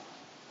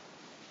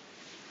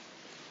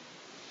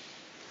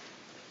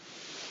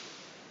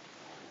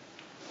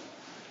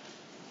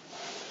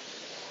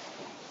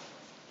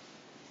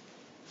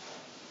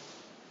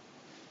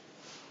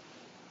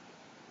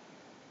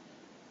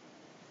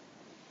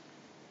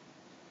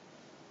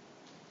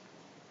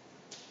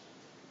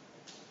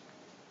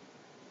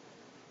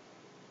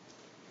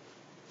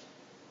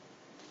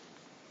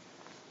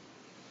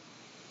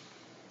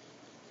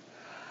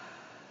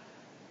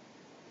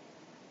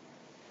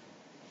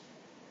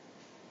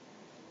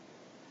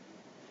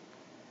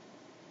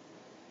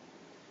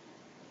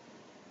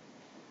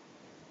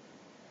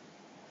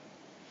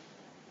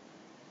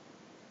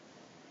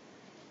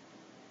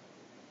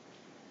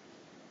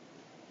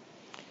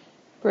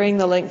 Bring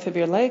the length of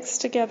your legs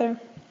together.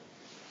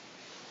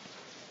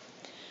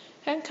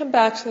 And come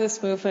back to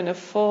this movement of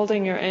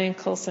folding your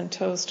ankles and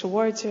toes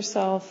towards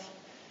yourself,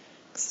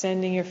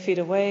 extending your feet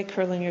away,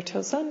 curling your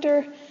toes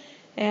under,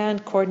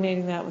 and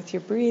coordinating that with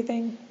your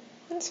breathing.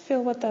 Let's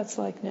feel what that's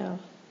like now.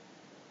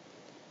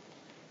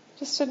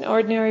 Just an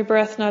ordinary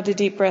breath, not a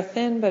deep breath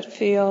in, but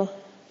feel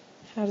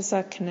how does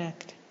that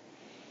connect.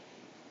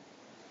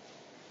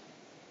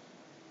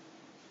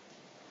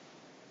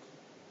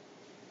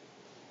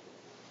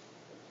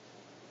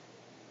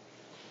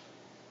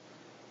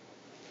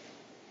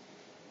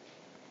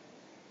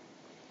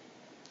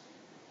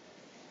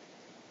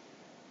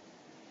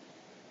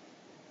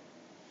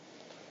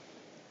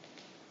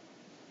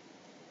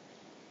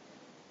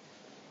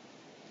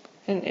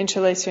 And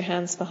interlace your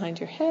hands behind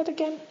your head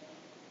again.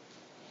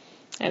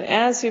 And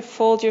as you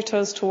fold your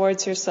toes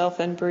towards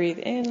yourself and breathe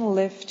in,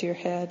 lift your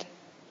head.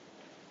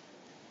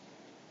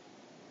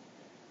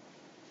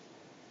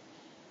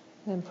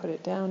 Then put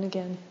it down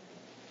again.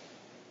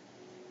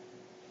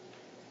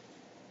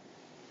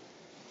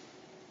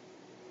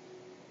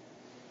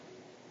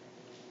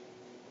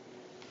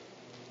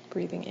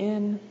 Breathing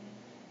in.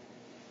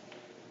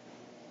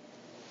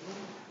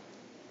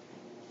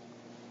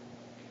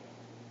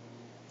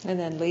 And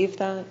then leave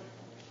that.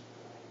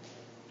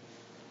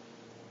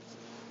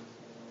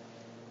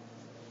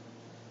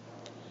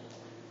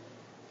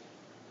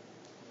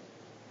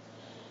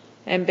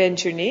 And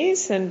bend your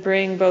knees and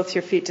bring both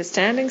your feet to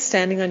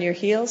standing on your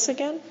heels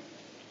again.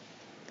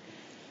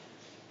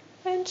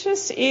 And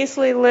just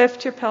easily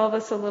lift your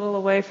pelvis a little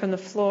away from the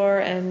floor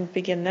and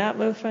begin that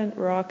movement,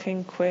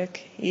 rocking,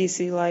 quick,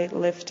 easy, light,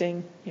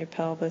 lifting your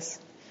pelvis.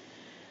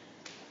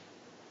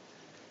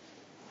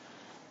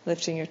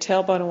 Lifting your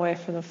tailbone away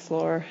from the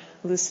floor,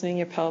 loosening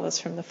your pelvis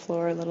from the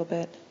floor a little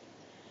bit.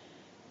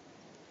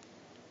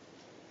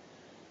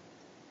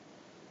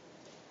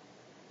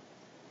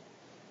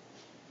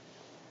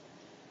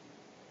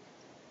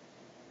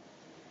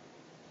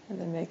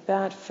 And then make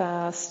that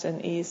fast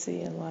and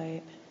easy and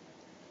light.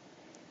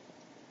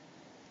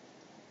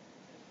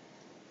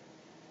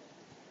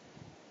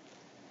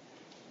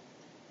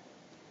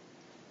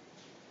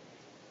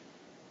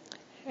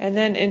 And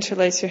then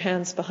interlace your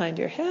hands behind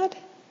your head.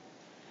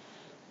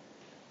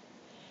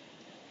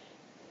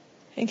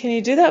 And can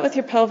you do that with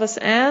your pelvis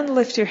and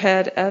lift your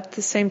head at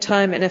the same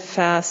time in a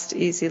fast,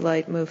 easy,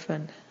 light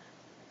movement?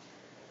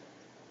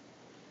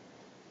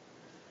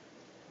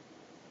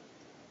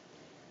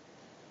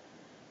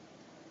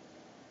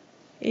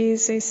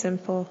 Easy,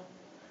 simple.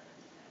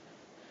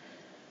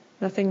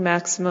 Nothing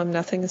maximum,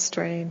 nothing a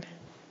strain.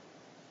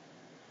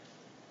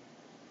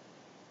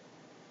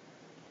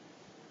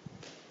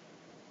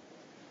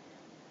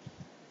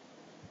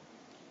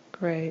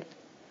 Great.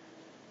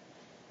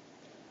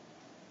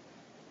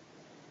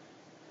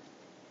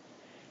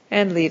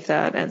 And leave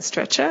that and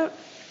stretch out.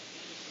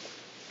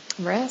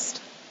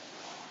 Rest.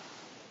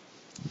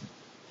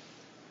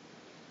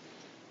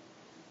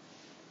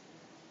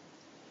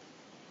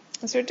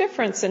 Is there a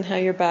difference in how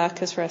your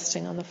back is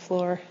resting on the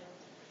floor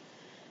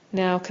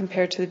now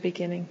compared to the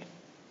beginning?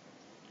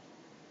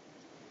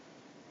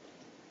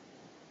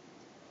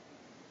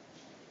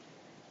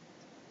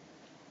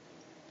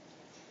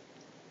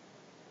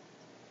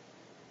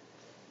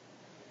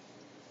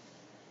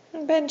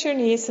 And bend your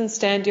knees and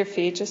stand your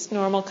feet just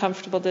normal,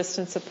 comfortable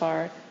distance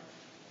apart.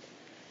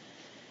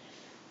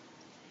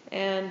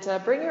 And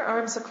bring your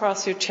arms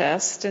across your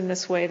chest in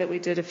this way that we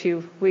did a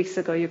few weeks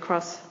ago. You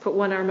put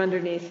one arm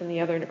underneath and the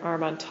other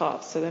arm on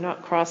top. So they're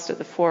not crossed at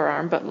the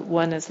forearm, but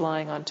one is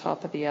lying on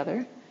top of the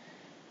other.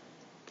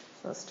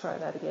 So let's try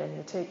that again.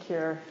 You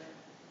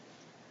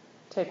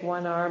take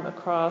one arm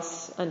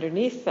across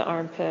underneath the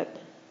armpit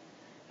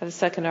of the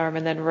second arm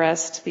and then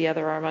rest the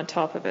other arm on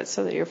top of it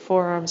so that your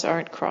forearms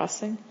aren't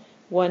crossing.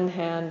 One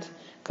hand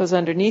goes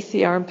underneath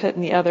the armpit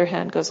and the other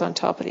hand goes on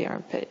top of the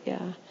armpit.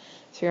 Yeah.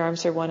 So your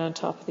arms are one on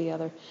top of the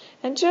other.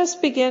 And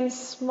just begin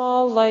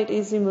small, light,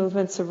 easy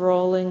movements of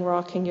rolling,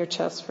 rocking your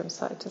chest from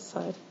side to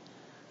side.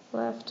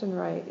 Left and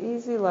right.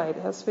 Easy, light.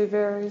 It has to be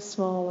very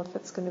small if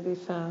it's going to be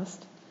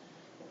fast.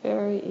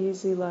 Very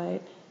easy,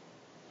 light.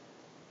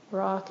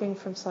 Rocking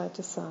from side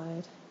to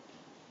side.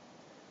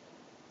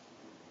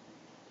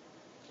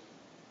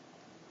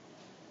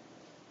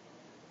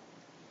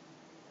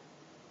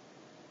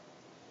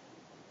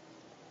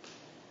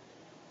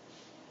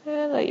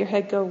 let your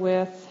head go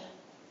with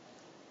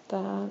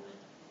that.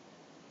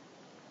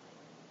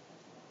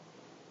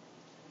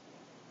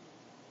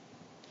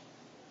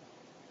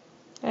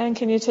 And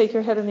can you take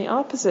your head in the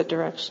opposite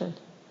direction?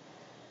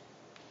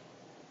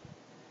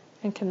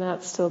 And can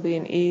that still be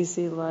an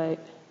easy, light,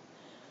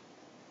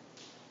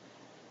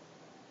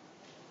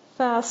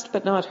 fast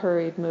but not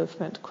hurried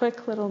movement,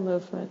 quick little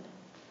movement,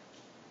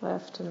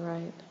 left and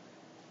right.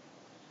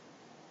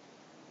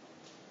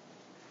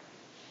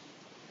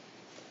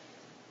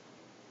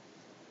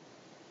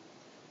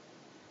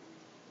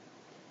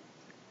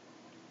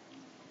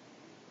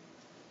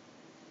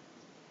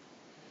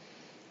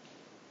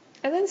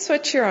 And then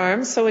switch your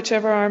arms. So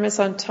whichever arm is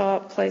on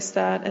top, place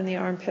that in the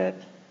armpit.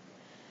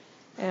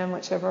 And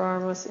whichever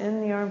arm was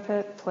in the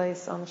armpit,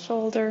 place on the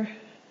shoulder.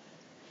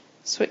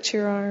 Switch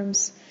your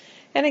arms.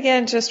 And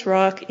again, just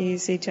rock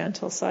easy,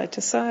 gentle, side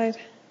to side.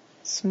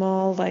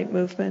 Small, light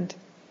movement.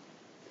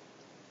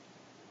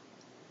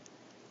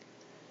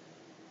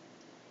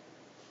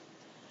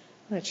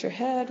 Let your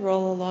head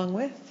roll along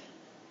with.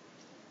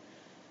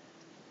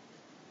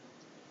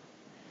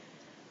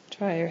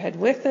 Try your head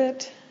with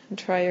it. And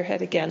try your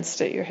head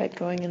against it, your head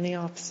going in the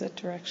opposite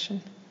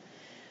direction.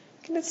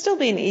 Can it still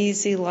be an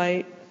easy,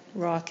 light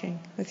rocking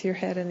with your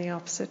head in the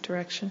opposite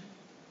direction?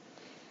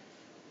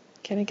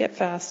 Can it get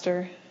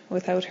faster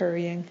without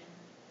hurrying?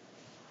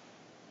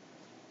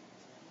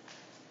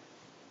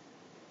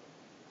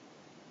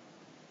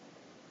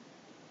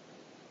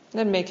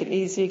 Then make it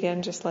easy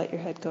again, just let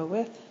your head go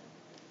with.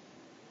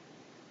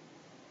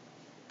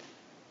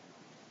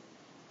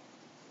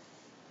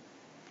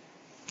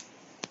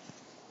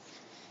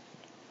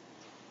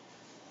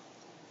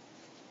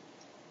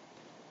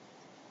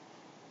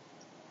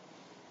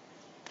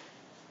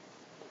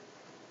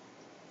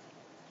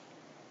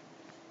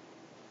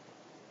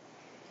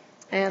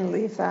 And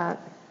leave that.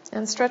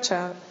 And stretch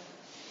out.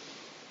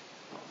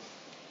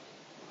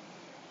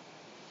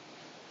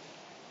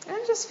 And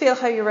just feel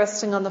how you're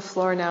resting on the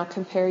floor now.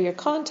 Compare your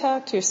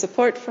contact, your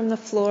support from the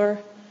floor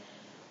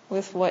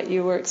with what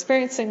you were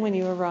experiencing when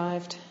you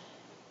arrived.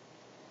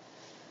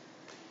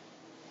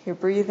 Your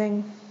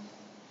breathing.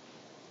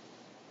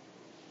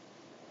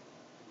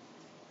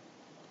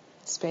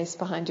 Space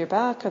behind your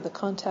back or the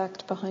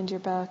contact behind your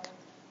back.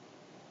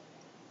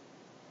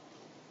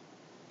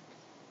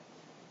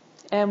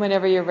 And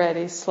whenever you're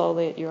ready,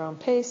 slowly at your own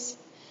pace,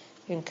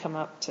 you can come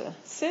up to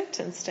sit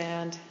and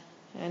stand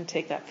and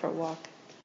take that for a walk.